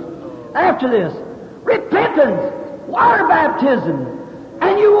generation. After this, repentance, water baptism,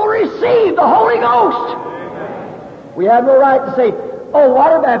 and you will receive the Holy Ghost. We have no right to say, oh,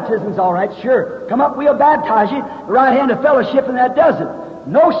 water baptism's all right, sure. Come up, we'll baptize you. The right hand of fellowship, and that does it.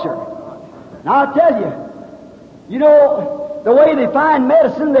 No, sir. Now, I'll tell you, the way they find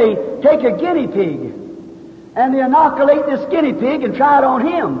medicine, they take a guinea pig and they inoculate this guinea pig and try it on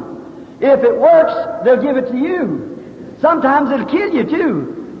him. If it works, they'll give it to you. Sometimes it'll kill you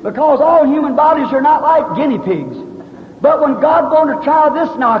too, because all human bodies are not like guinea pigs. But when God's going to try this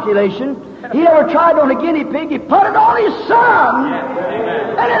inoculation, He never tried on a guinea pig. He put it on His Son,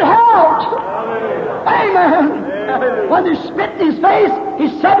 and it helped. Amen. When they spit in His face, He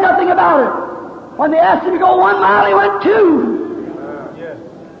said nothing about it. When they asked Him to go 1 mile, He went 2.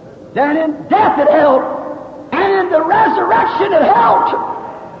 Then in death it helped, and in the resurrection it helped.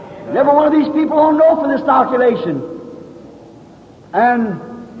 Never one of these people won't know for this inoculation. And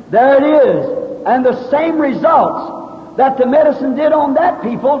there it is. And the same results that the medicine did on that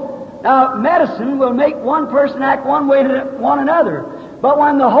people. Now, medicine will make one person act one way to one another. But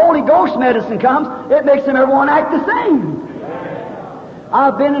when the Holy Ghost medicine comes, it makes them everyone act the same.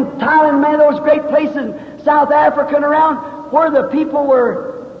 I've been in Thailand, many of those great places in South Africa and around, where the people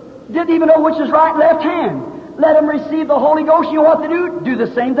didn't even know which is right and left hand. Let them receive the Holy Ghost. You know what to do? Do the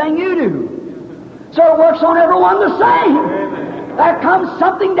same thing you do. So it works on everyone the same. There comes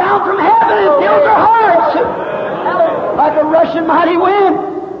something down from heaven and fills their hearts like a rushing mighty wind.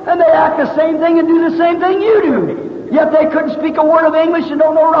 And they act the same thing and do the same thing you do. Yet they couldn't speak a word of English and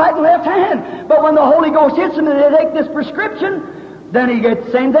don't know right and left hand. But when the Holy Ghost hits them and they take this prescription, then He gets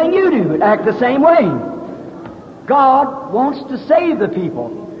the same thing you do. Act the same way. God wants to save the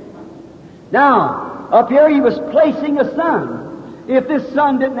people. Now, up here He was placing a son. If this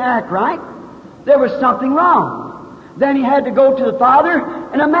son didn't act right, there was something wrong. Then he had to go to the father,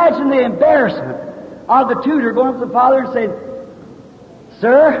 and imagine the embarrassment of the tutor going up to the father and saying,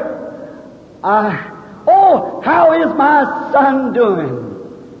 Sir, how is my son doing?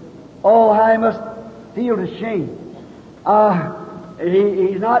 Oh, I must feel ashamed.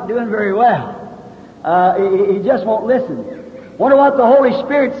 He's not doing very well. He just won't listen. Wonder what the Holy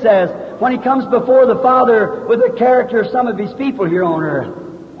Spirit says when He comes before the Father with the character of some of His people here on earth.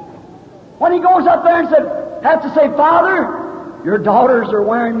 When He goes up there and have to say, Father, your daughters are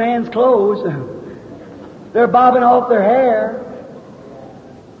wearing man's clothes. They're bobbing off their hair.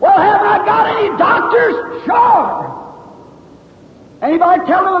 Well, haven't I got any doctors? Sure. Anybody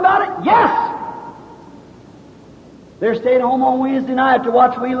tell them about it? Yes. They're staying home on Wednesday night to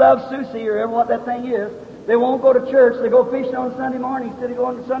watch We Love Susie or whatever what that thing is. They won't go to church. They go fishing on Sunday morning instead of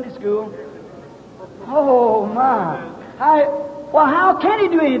going to Sunday school. Oh, my. Well, how can he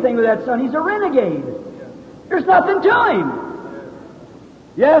do anything with that son? He's a renegade. There's nothing to him.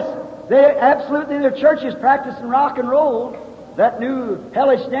 Yes, their church is practicing rock and roll. That new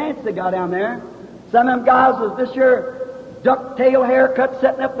hellish dance they got down there. Some of them guys with this year ducktail haircut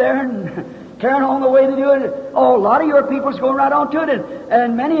sitting up there and carrying on the way they do it. Oh, a lot of your people's going right on to it,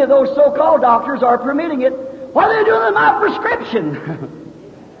 and many of those so-called doctors are permitting it. What are they doing with my prescription?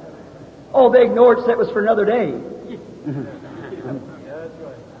 Oh, they ignored it, said it was for another day.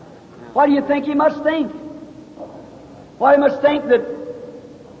 What do you think he must think? Why, he must think that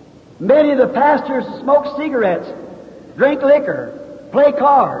many of the pastors smoke cigarettes, drink liquor, play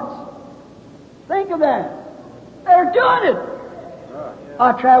cards. Think of that. They're doing it.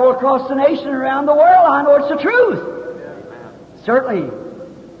 I travel across the nation and around the world. I know it's the truth. Certainly.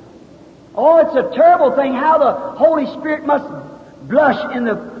 Oh, it's a terrible thing how the Holy Spirit must blush in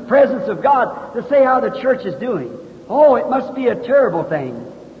the presence of God to say how the church is doing. Oh, it must be a terrible thing.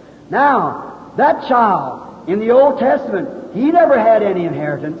 Now, that child in the Old Testament, he never had any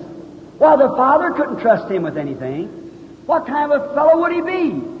inheritance. Well, the father couldn't trust him with anything. What kind of a fellow would he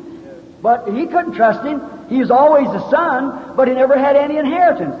be? But he couldn't trust him. He was always a son, but he never had any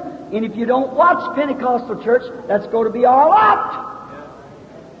inheritance. And if you don't watch Pentecostal church, that's going to be our lot.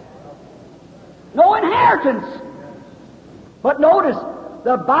 No inheritance. But notice,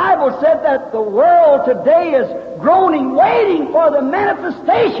 the Bible said that the world today is groaning, waiting for the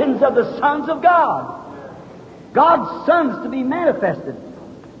manifestations of the sons of God. God's sons to be manifested.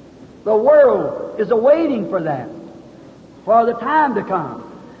 The world is awaiting for that, for the time to come.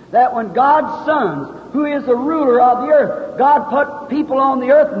 That when God's sons, who is the ruler of the earth, God put people on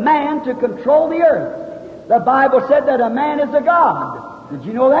the earth, man, to control the earth. The Bible said that a man is a God. Did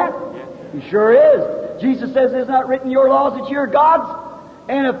you know that? He sure is. Jesus says, "It's not written in your laws that you're gods."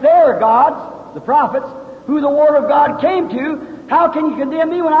 And if they're gods, the prophets, who the Word of God came to, how can you condemn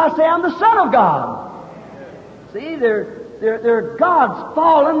me when I say I'm the Son of God? See, they're gods,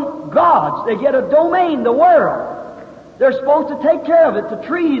 fallen gods. They get a domain, the world. They're supposed to take care of it, the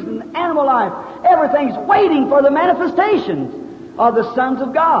trees and animal life. Everything's waiting for the manifestations of the sons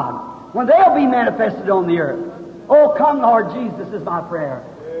of God, when they'll be manifested on the earth. Oh, come, Lord Jesus, is my prayer.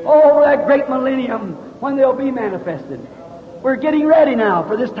 Oh, that great millennium, when they'll be manifested. We're getting ready now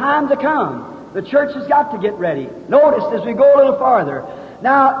for this time to come. The church has got to get ready. Notice as we go a little farther.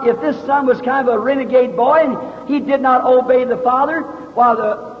 Now, if this son was kind of a renegade boy and he did not obey the father, while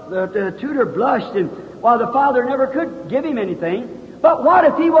the tutor blushed and while the father never could give him anything. But what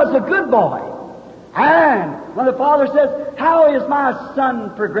if he was a good boy? And when the father says, "How is my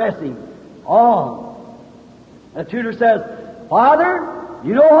son progressing?" Oh, the tutor says, "Father,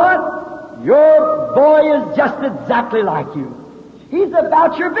 you know what? Your boy is just exactly like you. He's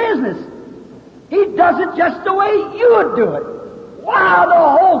about your business. He does it just the way you would do it. Wow,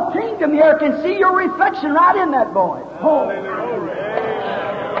 the whole kingdom here can see your reflection right in that boy." Oh.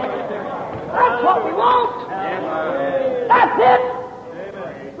 That's what we want. That's it.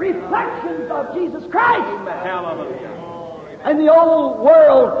 Reflections of Jesus Christ. In the old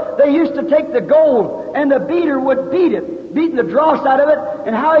world, they used to take the gold and the beater would beat the dross out of it,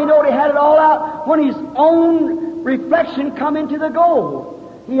 and how he knowed he had it all out when his own reflection come into the gold.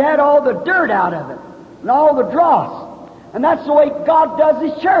 He had all the dirt out of it and all the dross. And that's the way God does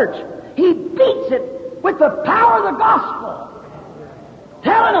His church. He beats it with the power of the gospel.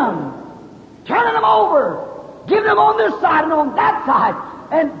 Telling them, turning them over, giving them on this side and on that side,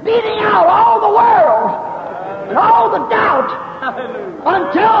 and beating out all the world and all the doubt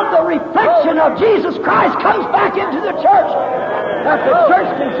until the reflection of Jesus Christ comes back into the church. That the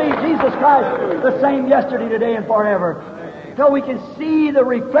church can see Jesus Christ the same yesterday, today, and forever. Until we can see the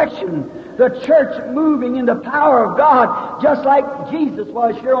reflection, the church moving in the power of God, just like Jesus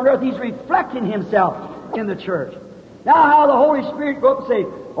was here on earth. He's reflecting Himself in the church. Now how the Holy Spirit go up and say,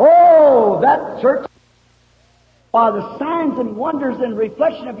 "Oh, that church, while the signs and wonders and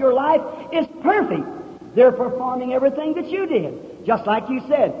reflection of your life is perfect. They're performing everything that you did, just like you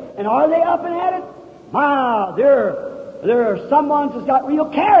said. And are they up and at it? Wow, there are some ones that's got real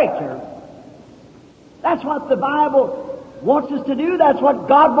character." That's what the Bible wants us to do. That's what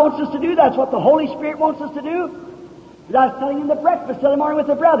God wants us to do. That's what the Holy Spirit wants us to do. But I was telling him the breakfast the other morning with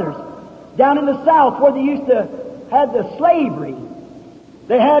the brothers. Down in the South where they used to have the slavery,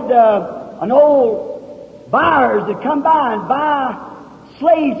 they had an old buyers that come by and buy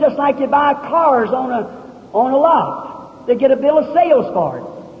slaves just like you buy cars on a lot. They get a bill of sales for it.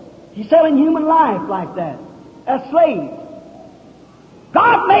 He's selling human life like that. As slaves.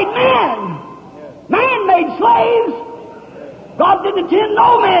 God made man. Man made slaves. God didn't intend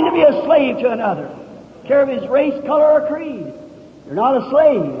no man to be a slave to another. Care of his race, color, or creed. You're not a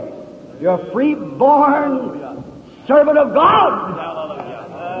slave. You're a free-born servant of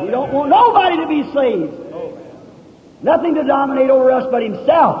God. He don't want nobody to be slaves. Nothing to dominate over us but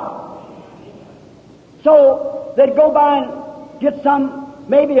himself. So they'd go by and get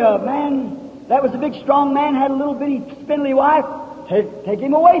maybe a man that was a big strong man, had a little bitty spindly wife, take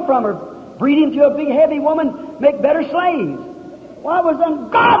him away from her, breed him to a big heavy woman, make better slaves. Well, it was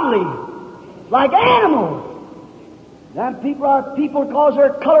ungodly, like animals. Them people are people because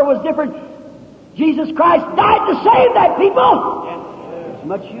their color was different. Jesus Christ died to save that people. As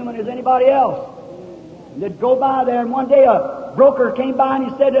much human as anybody else. And they'd go by there, and one day a broker came by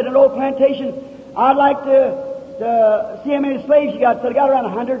and he said at an old plantation, I'd like to see how many slaves you got. So they got around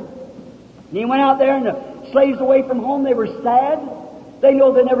 100. And he went out there, and the slaves away from home, they were sad. They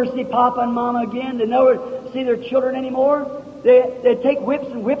know they'd never see Papa and Mama again. They'd never see their children anymore. They'd take whips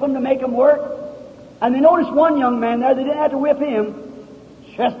and whip them to make them work. And they noticed one young man there, they didn't have to whip him.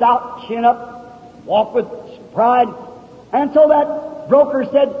 Chest out, chin up, walk with pride. And so that broker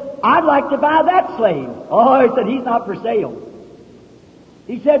said, I'd like to buy that slave. Oh, he said, he's not for sale.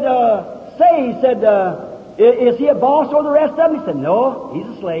 He said, is he a boss over the rest of them? He said, no,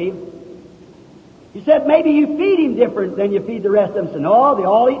 he's a slave. He said, maybe you feed him different than you feed the rest of them. He said, no, they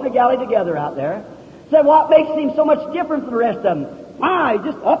all eat in the galley together out there. He said, what makes him so much different from the rest of them? Why,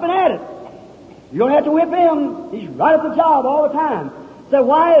 he's just up and at it. You don't have to whip him. He's right at the job all the time. He said,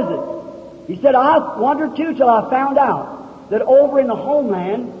 why is it? He said, I wondered too till I found out that over in the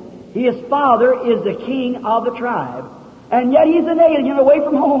homeland, his father is the king of the tribe. And yet he's an alien away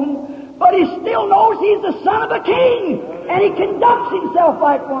from home, but he still knows he's the son of a king, and he conducts himself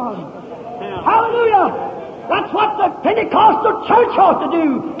like one. Hallelujah! That's what the Pentecostal church ought to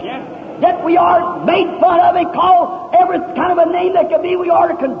do. That we are made fun of and called every kind of a name that can be. We are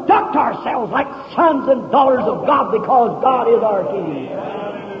to conduct ourselves like sons and daughters of God because God is our King.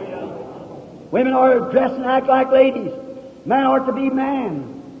 Women are to dress and act like ladies. Men are to be man.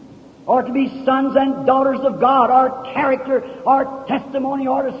 Are to be sons and daughters of God. Our character, our testimony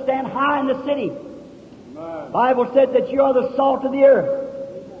are to stand high in the city. The Bible said that you are the salt of the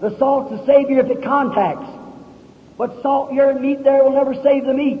earth. The salt's the Savior if it contacts. But salt here and meat there will never save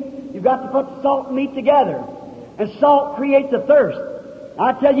the meat. You've got to put the salt and meat together. And salt creates a thirst.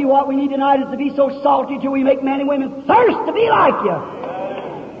 I tell you what we need tonight is to be so salty till we make men and women thirst to be like you.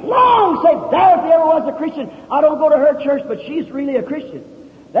 Long say, there if there ever was a Christian. I don't go to her church, but she's really a Christian.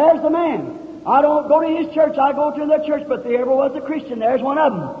 There's the man. I don't go to his church, I go to the church, but if there ever was a Christian, there's one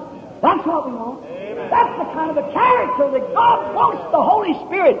of them. That's what we want. Amen. That's the kind of a character that God wants the Holy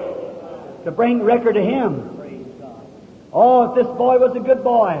Spirit to bring record to Him. Oh, if this boy was a good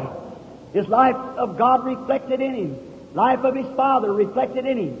boy, his life of God reflected in him, life of his father reflected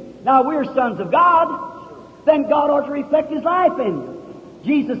in him. Now we're sons of God, then God ought to reflect His life in you.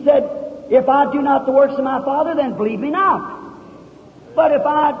 Jesus said, if I do not the works of my Father, then believe me not. But if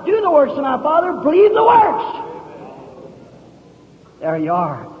I do the works of my Father, believe the works. There you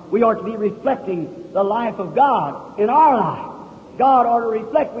are. We are to be reflecting the life of God in our life. God ought to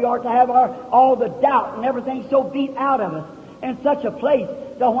reflect. We ought to have all the doubt and everything so beat out of us in such a place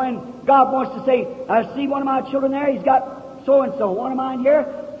that when God wants to say, I see one of my children there, he's got so-and-so. One of mine here,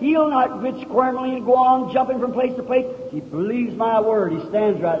 he'll not get squirming and go on jumping from place to place. He believes my word. He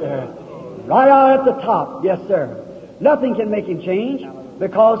stands right there. Right out at the top. Yes, sir. Nothing can make him change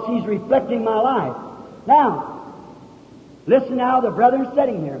because he's reflecting my life. Now, listen now, the brethren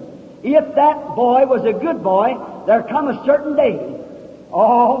sitting here. If that boy was a good boy, there come a certain day.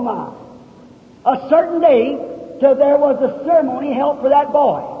 Oh my. A certain day till there was a ceremony held for that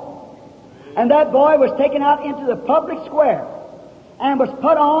boy. And that boy was taken out into the public square and was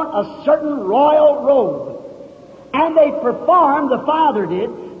put on a certain royal robe. And they performed, the father did,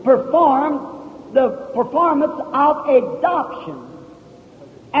 performed the performance of adoption.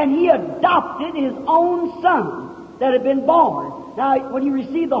 And he adopted his own son that had been born. Now, when you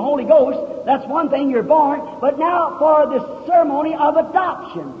receive the Holy Ghost, that's one thing, you're born. But now for this ceremony of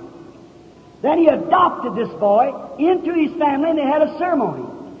adoption. Then he adopted this boy into his family and they had a ceremony.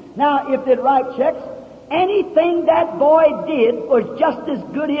 Now, if they'd write checks, anything that boy did was just as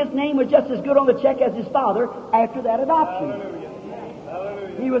good, his name was just as good on the check as his father after that adoption.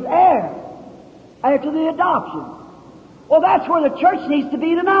 Hallelujah. He was heir after the adoption. Well, that's where the church needs to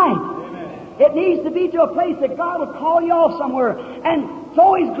be tonight. Amen. It needs to be to a place that God will call you off somewhere and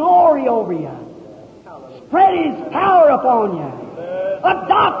throw His glory over you, spread His power upon you,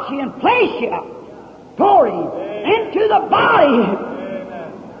 adopt you and place you, glory, into the body.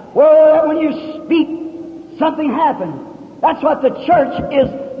 Well, when you speak, something happens. That's what the church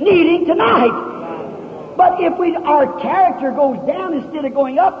is needing tonight. But if our character goes down instead of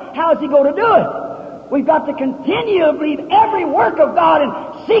going up, how's He going to do it? We've got to continue to believe every work of God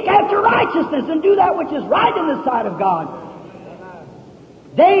and seek after righteousness and do that which is right in the sight of God.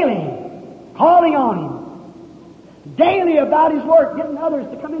 Daily, calling on Him. Daily about His work, getting others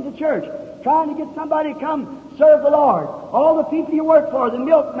to come into church. Trying to get somebody to come serve the Lord. All the people you work for, the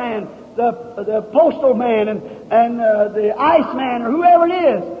milkman, the postal man, and the iceman, or whoever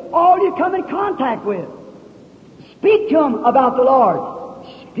it is, all you come in contact with. Speak to them about the Lord.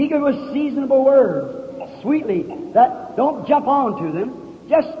 Speak it with seasonable words, sweetly. That don't jump on to them.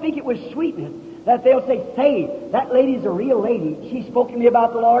 Just speak it with sweetness. That they'll say, that lady's a real lady. She spoke to me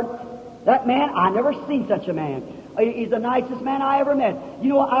about the Lord. That man, I never seen such a man. He's the nicest man I ever met. You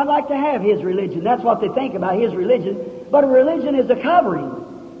know, I'd like to have his religion. That's what they think about, his religion. But a religion is a covering.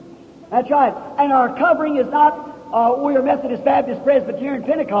 That's right. And our covering is not, we're Methodist, Baptist, Presbyterian,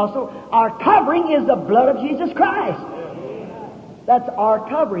 Pentecostal. Our covering is the blood of Jesus Christ. That's our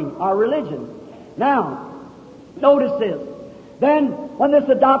covering, our religion. Now, notice this. Then, when this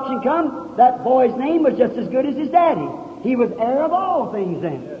adoption comes, that boy's name was just as good as his daddy. He was heir of all things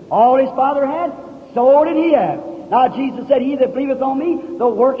then. All his father had, so did he have. Now Jesus said, He that believeth on me, the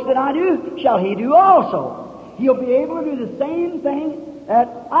works that I do, shall he do also. He'll be able to do the same thing that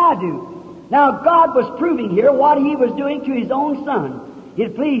I do. Now God was proving here what He was doing to His own Son.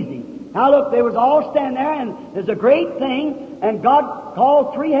 It pleased Him. Now look, they was all standing there, and there's a great thing, and God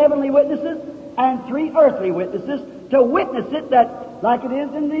called 3 heavenly witnesses and 3 earthly witnesses to witness it, that like it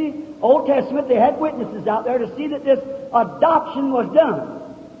is in the Old Testament, they had witnesses out there to see that this adoption was done.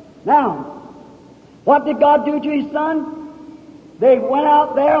 Now, what did God do to His Son? They went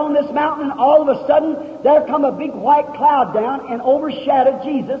out there on this mountain, and all of a sudden, there come a big white cloud down and overshadowed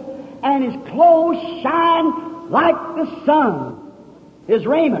Jesus, and His clothes shine like the sun. His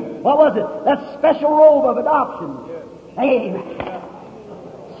raiment, what was it? That special robe of adoption. Amen.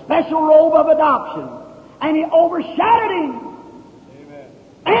 Special robe of adoption. And He overshadowed Him.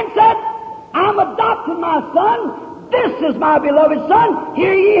 And said, I'm adopting my Son. This is my beloved Son.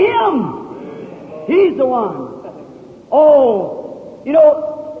 Hear ye Him. He's the one. Oh, you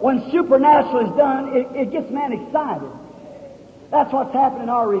know, when supernatural is done, it gets man excited. That's what's happened in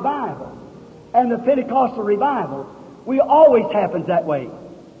our revival. And the Pentecostal revival. Always happens that way.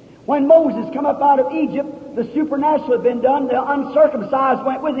 When Moses come up out of Egypt, the supernatural had been done. The uncircumcised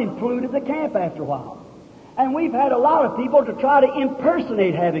went with him, flew to the camp after a while. And we've had a lot of people to try to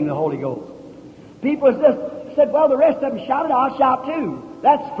impersonate having the Holy Ghost. People have just said, well, the rest of them shouted, I'll shout too.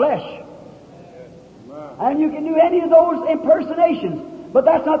 That's flesh. And you can do any of those impersonations, but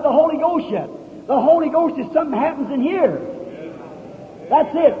that's not the Holy Ghost yet. The Holy Ghost is something happens in here.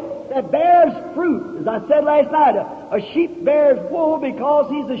 That's it. That bears fruit. As I said last night, a sheep bears wool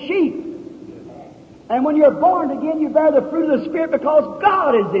because he's a sheep. And when you're born again, you bear the fruit of the Spirit because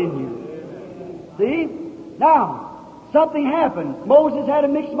God is in you. See? Now, something happened. Moses had a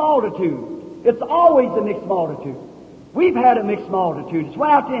mixed multitude. It's always a mixed multitude. We've had a mixed multitude. It's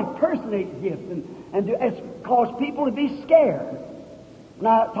went out to impersonate gifts and it's caused people to be scared. And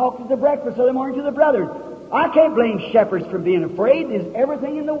I talked at the breakfast of the morning to the brothers. I can't blame shepherds for being afraid. There's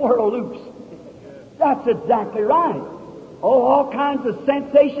everything in the world loose. That's exactly right. Oh, all kinds of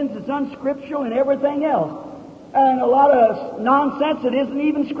sensations. It's unscriptural and everything else. And a lot of nonsense that isn't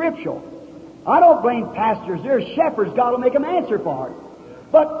even scriptural. I don't blame pastors. They're shepherds. God will make them answer for it.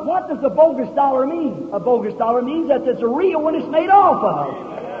 But what does a bogus dollar mean? A bogus dollar means that there's a real one it's made off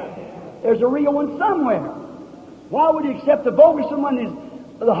of. There's a real one somewhere. Why would you accept a bogus one when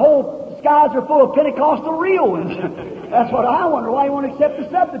the whole skies are full of Pentecostal real ones? That's what I wonder. Why you want to accept the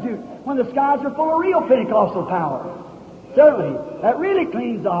substitute when the skies are full of real Pentecostal power? Certainly. That really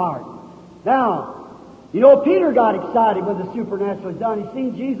cleans the heart. Now, you know, Peter got excited when the supernatural was done. He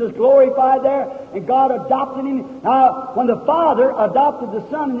seen Jesus glorified there, and God adopted him. Now, when the Father adopted the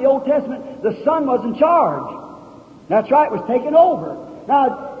Son in the Old Testament, the Son was in charge. That's right, was taken over.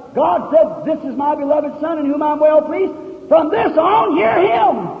 Now, God said, this is my beloved Son in whom I'm well pleased. From this on, hear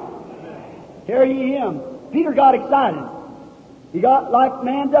Him. Hear ye Him. Peter got excited. He got like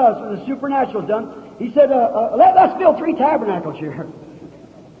man does when the supernatural is done. He said, let's build 3 tabernacles here.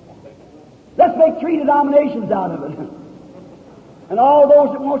 Let's make 3 denominations out of it. And all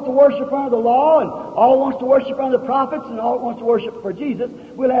those that wants to worship under the law, and all wants to worship under the prophets, and all wants to worship for Jesus,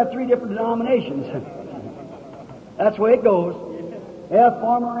 we'll have 3 different denominations. That's the way it goes. Yeah,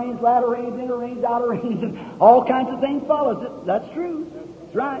 former rains, latter rains, inner rains, outer rains, and all kinds of things follows it. That's true.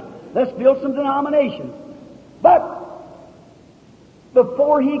 That's right. Let's build some denominations. But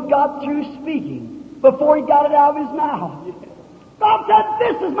before he got through speaking, before he got it out of his mouth, God said,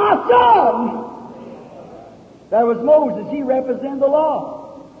 "This is my son." There was Moses. He represented the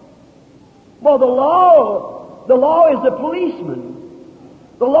law. Well, the law is the policeman.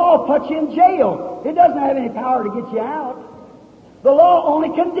 The law puts you in jail. It doesn't have any power to get you out. The law only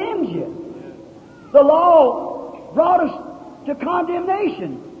condemns you. The law brought us to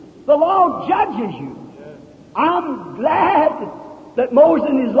condemnation. The law judges you. I'm glad that Moses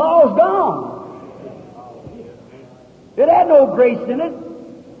and his law is gone. It had no grace in it.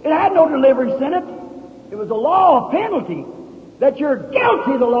 It had no deliverance in it. It was a law of penalty that you're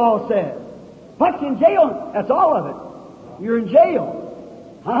guilty, the law says. Puts you in jail, that's all of it. You're in jail.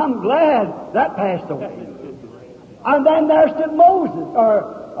 I'm glad that passed away. And then there stood Moses,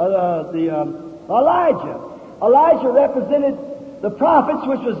 Elijah. Elijah represented the prophets,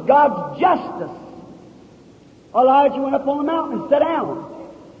 which was God's justice. Elijah went up on the mountain and sat down.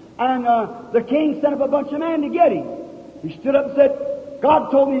 And the king sent up a bunch of men to get him. He stood up and said,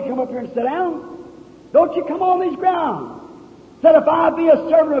 "God told me to come up here and sit down. Don't you come on these grounds." Said, "If I be a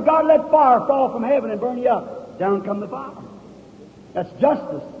servant of God, let fire fall from heaven and burn you up." Down come the fire. That's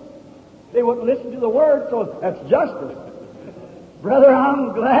justice. They wouldn't listen to the word, so that's justice. Brother,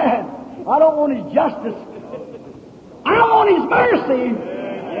 I'm glad. I don't want his justice. I want his mercy,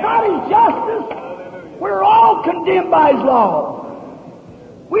 not his justice. We're all condemned by his law.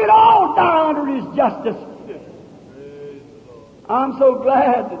 We'd all die under his justice. I'm so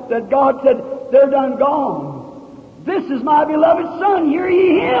glad that God said, "They're done gone. This is my beloved Son. Hear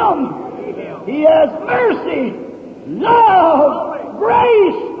ye him. He has mercy, love,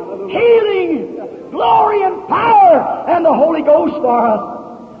 grace, healing, glory, and power, and the Holy Ghost for us.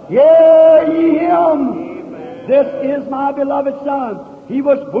 Hear ye him. This is my beloved Son. He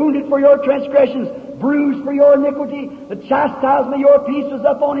was wounded for your transgressions, bruised for your iniquity. The chastisement of your peace was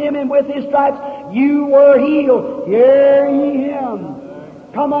upon him, and with his stripes you were healed. Hear ye him.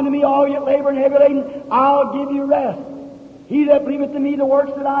 Come unto me, all ye labor and heavy laden, I'll give you rest. He that believeth in me, the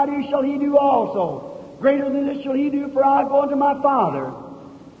works that I do shall he do also. Greater than this shall he do, for I go unto my Father.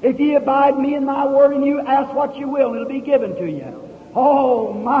 If ye abide in me and my word in you, ask what you will, and it'll be given to you.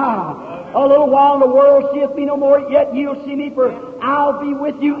 Oh my! A little while the world seeth me no more, yet you'll see me, for I'll be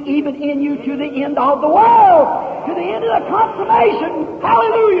with you, even in you, to the end of the world, to the end of the consummation.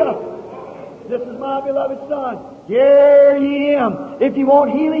 Hallelujah! This is my beloved Son. Hear ye him. If you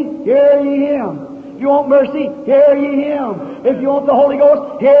want healing, hear ye him. If you want mercy, hear ye him. If you want the Holy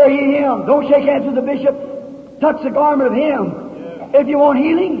Ghost, hear ye him. Don't shake hands with the bishop. Touch the garment of him. If you want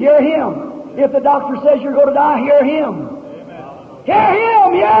healing, hear him. If the doctor says you're going to die, hear him. Hear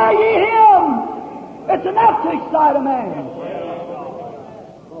him, hear ye him. It's enough to excite a man.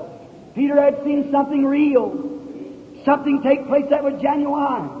 Peter had seen something real, something take place that was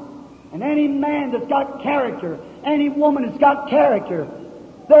genuine. And any man that's got character, any woman that's got character,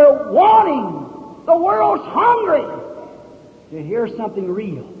 they're wanting. The world's hungry to hear something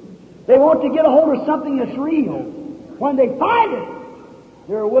real. They want to get a hold of something that's real. When they find it,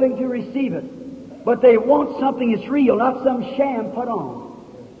 they're willing to receive it. But they want something that's real, not some sham put on.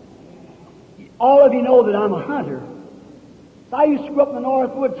 All of you know that I'm a hunter. I used to go up in the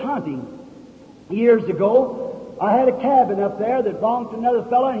North Woods hunting. Years ago, I had a cabin up there that belonged to another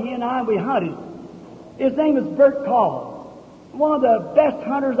fellow, and he and I, we hunted. His name was Bert Call. One of the best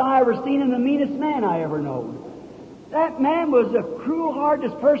hunters I ever seen, and the meanest man I ever known. That man was the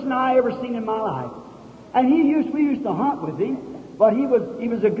cruel-heartedest person I ever seen in my life. And we used to hunt with him, but he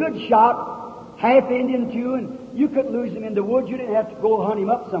was a good shot, half Indian too, and you couldn't lose him in the woods. You didn't have to go hunt him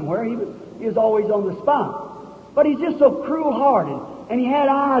up somewhere. He was always on the spot. But he's just so cruel-hearted, and he had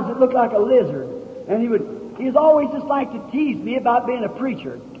eyes that looked like a lizard. And he was always just like to tease me about being a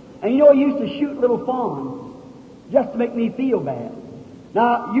preacher. And you know, he used to shoot little fawns just to make me feel bad.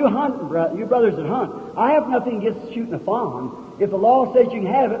 Now, you brothers that hunt, I have nothing against shooting a fawn. If the law says you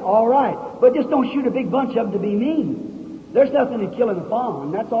can have it, all right. But just don't shoot a big bunch of them to be mean. There's nothing in killing a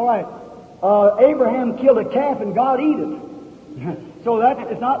fawn. That's all right. Abraham killed a calf and God eat it. So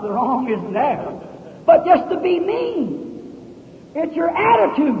it's not the wrong, isn't there? But just to be mean. It's your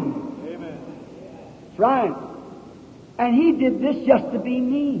attitude. Amen. That's right. And he did this just to be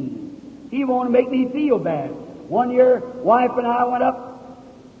mean. He wanted to make me feel bad. One year, wife and I went up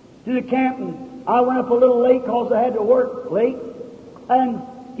to the camp, and I went up a little late because I had to work late. And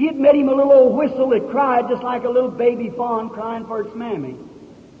he had made him a little old whistle that cried just like a little baby fawn crying for its mammy.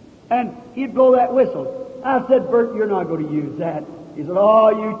 And he'd blow that whistle. I said, Bert, you're not going to use that. He said, oh,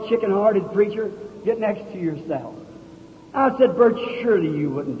 you chicken-hearted preacher, get next to yourself. I said, Bert, surely you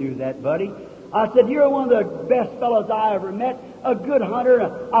wouldn't do that, buddy. I said, you're one of the best fellows I ever met, a good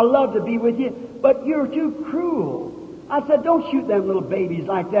hunter. I love to be with you, but you're too cruel. I said, don't shoot them little babies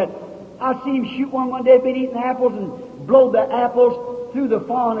like that. I seen him shoot one day, been eating apples, and blowed the apples through the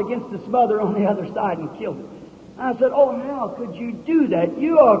fawn against its mother on the other side and killed it. I said, oh, how could you do that?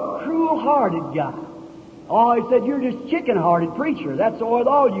 You are a cruel-hearted guy. Oh, he said, you're just chicken-hearted preacher. That's all with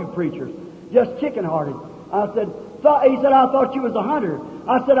all you preachers, just chicken-hearted. I said, he said, I thought you was a hunter.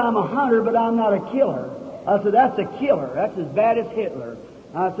 I said, I'm a hunter, but I'm not a killer. I said, that's a killer. That's as bad as Hitler.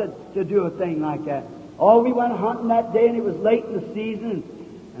 I said, to do a thing like that. Oh, we went hunting that day, and it was late in the season.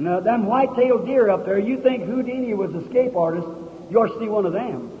 And them white-tailed deer up there, you think Houdini was a escape artist, you'll see one of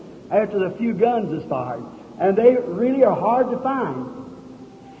them after the few guns is fired. And they really are hard to find.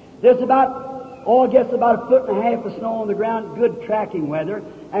 There's about, I guess about 1.5 foot of snow on the ground, good tracking weather.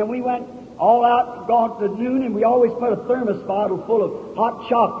 And we went all out, gone to noon, and we always put a thermos bottle full of hot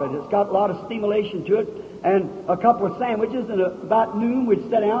chocolate. It's got a lot of stimulation to it, and a couple of sandwiches. And about noon, we'd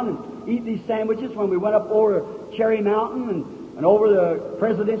sit down and eat these sandwiches when we went up over Cherry Mountain and over the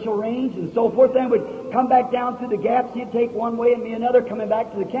Presidential Range and so forth. Then we'd come back down through the gaps. He'd take one way and me another, coming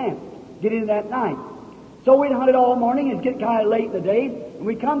back to the camp, get in that night. So we'd hunt it all morning and get kind of late in the day, and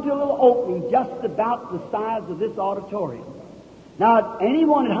we come to a little opening just about the size of this auditorium. Now,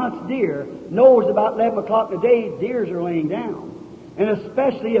 anyone that hunts deer knows about 11 o'clock in the day, deers are laying down. And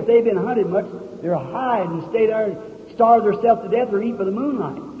especially if they've been hunted much, they'll hide and stay there and starve themselves to death or eat by the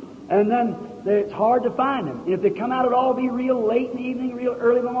moonlight. And then it's hard to find them. And if they come out at all, it'll be real late in the evening, real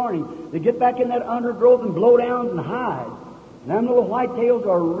early in the morning. They get back in that undergrowth and blow down and hide. And them little whitetails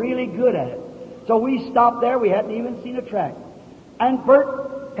are really good at it. So we stopped there. We hadn't even seen a track. And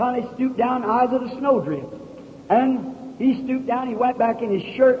Bert kind of stooped down, eyes of the snowdrift. And he stooped down. He went back in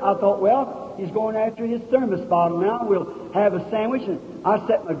his shirt. I thought, well, he's going after his thermos bottle now. We'll have a sandwich. And I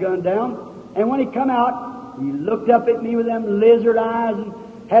set my gun down. And when he come out, he looked up at me with them lizard eyes and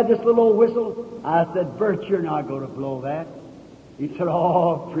had this little old whistle. I said, Bert, you're not going to blow that. He said,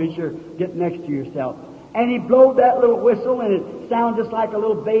 oh, preacher, get next to yourself. And he blowed that little whistle, and it sounded just like a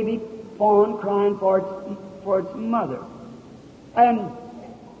little baby fawn crying for its mother. And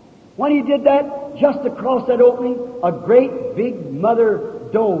when he did that, just across that opening, a great big mother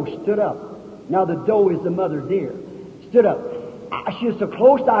doe stood up. Now the doe is the mother deer. Stood up. She was so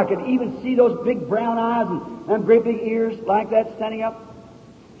close I could even see those big brown eyes and them great big ears like that standing up.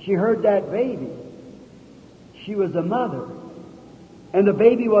 She heard that baby. She was a mother. And the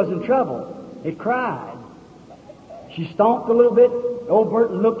baby was in trouble. It cried. She stomped a little bit. Old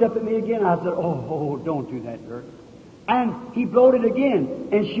Bert looked up at me again. I said, oh, don't do that, Bert. And he blowed it again.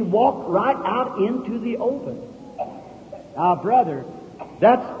 And she walked right out into the open. Now, brother,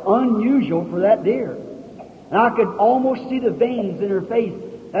 that's unusual for that deer. And I could almost see the veins in her face.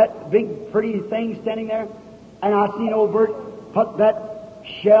 That big, pretty thing standing there. And I seen old Bert put that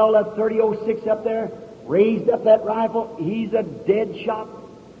shell of 30-06 up there, raised up that rifle. He's a dead shot.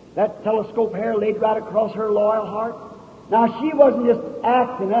 That telescope hair laid right across her loyal heart. Now, she wasn't just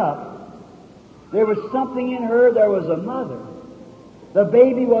acting up. There was something in her. There was a mother. The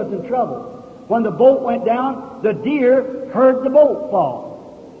baby was in trouble. When the bolt went down, the deer heard the bolt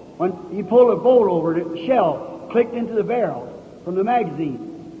fall. When he pulled a bolt over it, the shell clicked into the barrel from the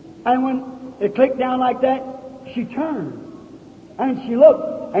magazine. And when it clicked down like that, she turned. And she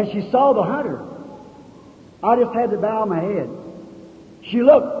looked, and she saw the hunter. I just had to bow my head. She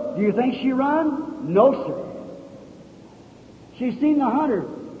looked. Do you think she run? No, sir. She seen the hunter.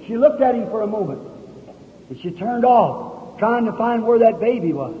 She looked at him for a moment. And she turned off, trying to find where that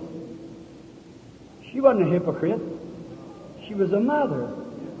baby was. She wasn't a hypocrite. She was a mother.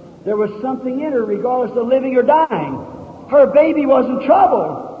 There was something in her, regardless of living or dying. Her baby was in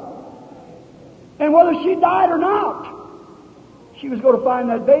trouble. And whether she died or not, she was going to find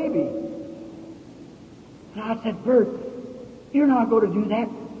that baby. And I said, Bert, you're not going to do that.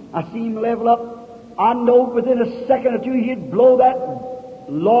 I see him level up. I know within a second or two he'd blow that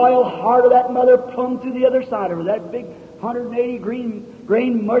loyal heart of that mother plumb to the other side of her. That big 180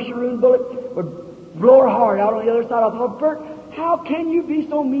 grain mushroom bullet would blow her heart out on the other side. I thought, Bert, how can you be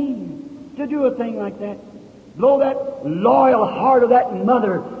so mean to do a thing like that? Blow that loyal heart of that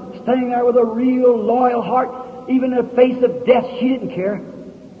mother standing there with a real loyal heart. Even in the face of death, she didn't care.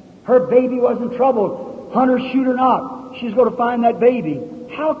 Her baby was in trouble. Hunt her, shoot her not. She's going to find that baby.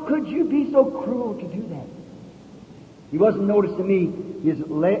 How could you be so cruel to do that? He wasn't noticing me. He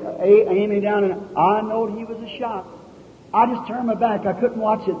was aiming down, and I knowed he was a shot. I just turned my back. I couldn't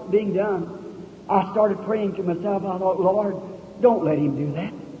watch it being done. I started praying to myself. I thought, Lord, don't let him do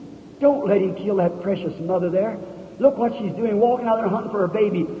that. Don't let him kill that precious mother there. Look what she's doing, walking out there hunting for her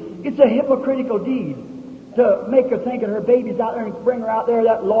baby. It's a hypocritical deed to make her think that her baby's out there and bring her out there,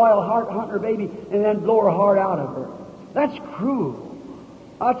 that loyal heart, hunt her baby, and then blow her heart out of her. That's cruel.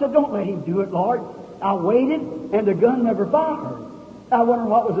 I said, don't let him do it, Lord. I waited, and the gun never fired. I wondered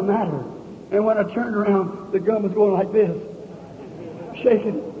what was the matter. And when I turned around, the gun was going like this,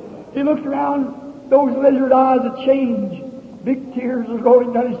 shaking. He looked around, those lizard eyes had changed. Big tears were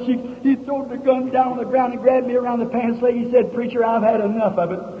rolling down his cheeks. He threw the gun down on the ground and grabbed me around the pants leg. He said, Preacher, I've had enough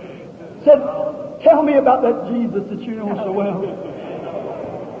of it. Said, tell me about that Jesus that you know so well.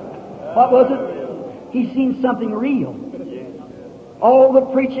 What was it? He seen something real. All the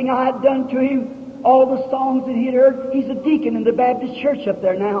preaching I had done to him, all the songs that he had heard, he's a deacon in the Baptist church up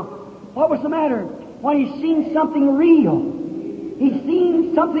there now. What was the matter? When he seen something real. He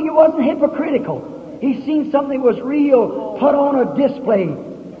seen something that wasn't hypocritical. He seen something that was real put on a display.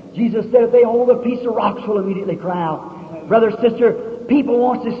 Jesus said if they hold a piece of rocks, will immediately cry out. Brother, sister, people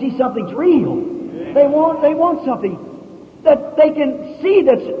want to see something's real. They want something that they can see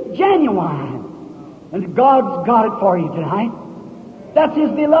that's genuine. And God's got it for you tonight. That's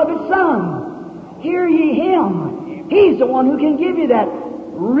His beloved Son. Hear ye Him. He's the one who can give you that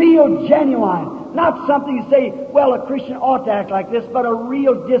real, genuine. Not something you say, well, a Christian ought to act like this, but a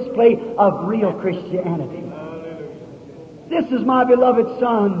real display of real Christianity. This is my beloved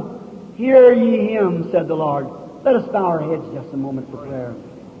Son. Hear ye Him, said the Lord. Let us bow our heads just a moment for prayer.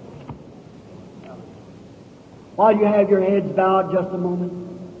 While you have your heads bowed just a moment,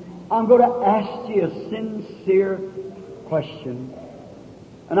 I'm going to ask you a sincere question.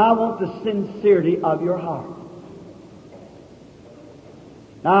 And I want the sincerity of your heart.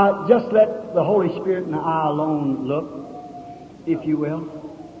 Now, just let the Holy Spirit and I alone look, if you will.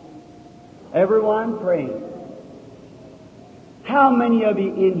 Everyone praying. How many of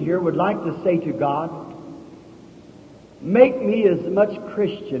you in here would like to say to God, make me as much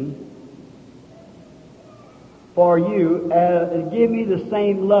Christian for you as give me the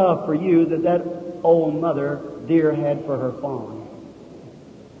same love for you that old mother dear had for her fawn?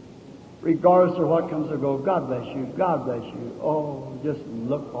 Regardless of what comes or goes, God bless you, God bless you. Oh, just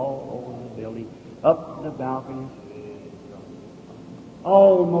look all over the building, up the balconies.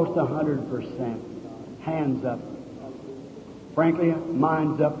 Almost 100%. Hands up. Frankly,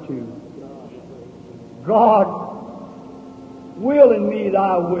 mine's up too. God, will in me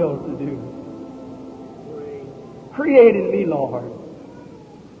thy will to do. Create in me, Lord.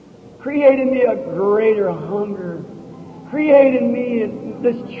 Create in me a greater hunger. Create in me, in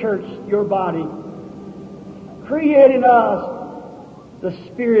this church, your body. Create in us the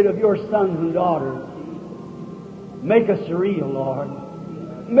spirit of your sons and daughters. Make us real, Lord.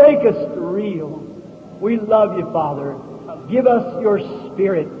 Make us real. We love you, Father. Give us your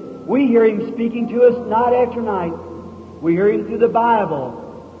spirit. We hear Him speaking to us night after night. We hear Him through the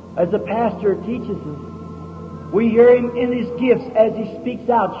Bible as the pastor teaches us. We hear Him in His gifts as He speaks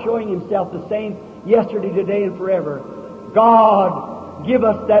out, showing Himself the same yesterday, today, and forever. God, give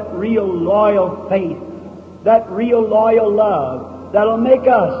us that real loyal faith, that real loyal love that'll make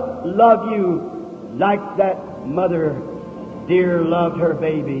us love you like that mother dear loved her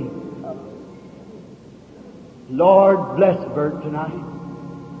baby. Lord, bless Bert tonight.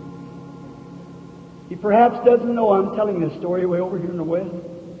 He perhaps doesn't know I'm telling this story way over here in the West.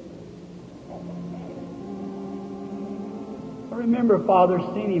 I remember Father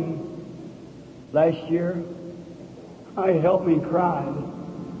seeing him last year. I helped me and cried.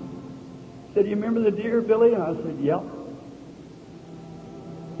 He said, you remember the deer, Billy? And I said, yep.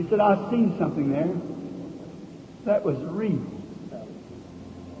 He said, I seen something there that was real.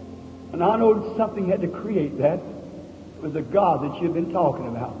 And I know something had to create that. It was the God that you've been talking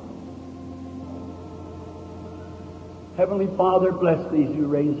about. Heavenly Father, bless these who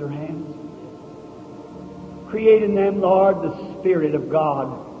raise their hands. Create in them, Lord, the Spirit of God,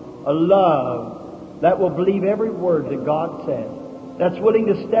 a love that will believe every word that God says, that's willing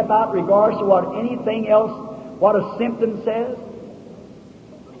to step out regardless of what anything else, what a symptom says,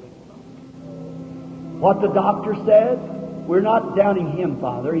 what the doctor says. We're not doubting Him,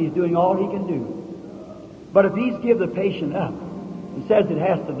 Father. He's doing all He can do. But if He's give the patient up and says it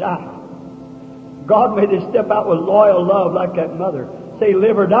has to die, God may just step out with loyal love like that mother. Say,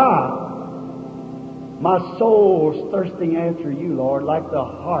 live or die. My soul's thirsting after you, Lord, like the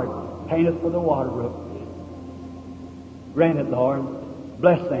hart panteth for the water brook. Grant it, Lord.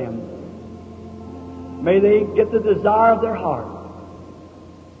 Bless them. May they get the desire of their heart.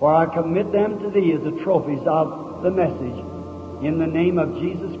 For I commit them to Thee as the trophies of the message, in the name of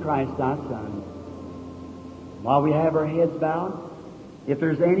Jesus Christ, Thy Son. While we have our heads bowed, if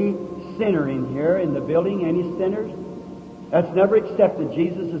there's any sinner in here, in the building, any sinners that's never accepted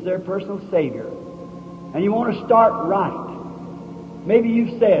Jesus as their personal Savior, and you want to start right, maybe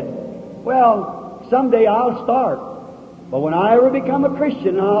you've said, well, someday I'll start, but when I ever become a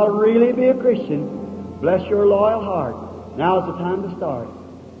Christian, I'll really be a Christian. Bless your loyal heart. Now's the time to start.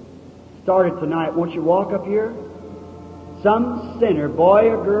 Start it tonight. Won't you walk up here? Some sinner, boy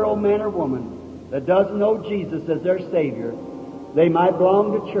or girl, man or woman, that doesn't know Jesus as their Savior, they might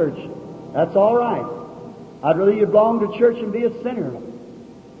belong to church. That's all right. I'd rather you belong to church and be a sinner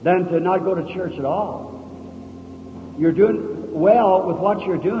than to not go to church at all. You're doing well with what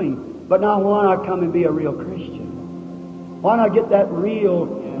you're doing, but now why not come and be a real Christian? Why not get that real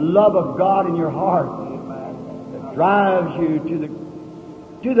love of God in your heart that drives you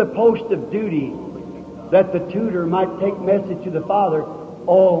to the post of duty, that the tutor might take message to the Father?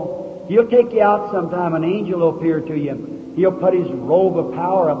 Oh, He'll take you out sometime. An angel will appear to you. He'll put His robe of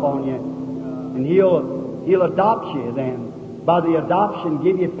power upon you, and He'll adopt you then. By the adoption,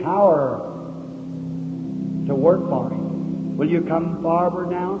 give you power to work for Him. Will you come forward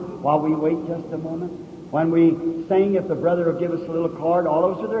now while we wait just a moment? When we sing, if the brother will give us a little chord, all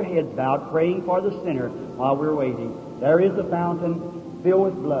of us with their heads bowed, praying for the sinner while we're waiting. There is a fountain filled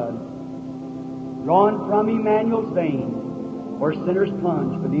with blood, drawn from Emmanuel's veins, where sinners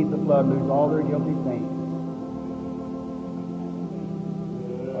plunge beneath the flood, lose all their guilty stains.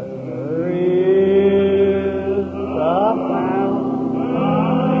 There is a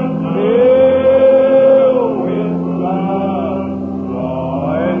fountain filled with blood,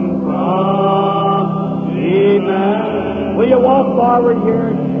 flowing from Emmanuel. Will you walk forward here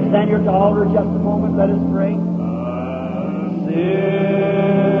and stand here at the altar just a moment? Let us pray.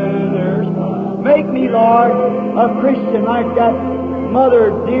 Sinners, make me, Lord, a Christian like that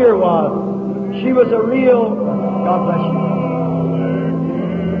Mother dear was. She was a real... God bless you.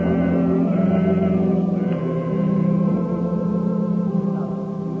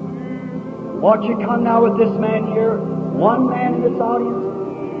 Won't you come now with this man here, one man in this audience,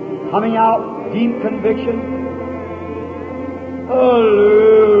 coming out, deep conviction,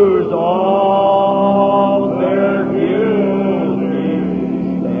 lose all their guilty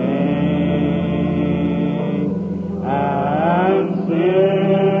stain, and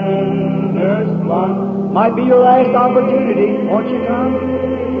sinners' blood might be your last opportunity. Won't you come?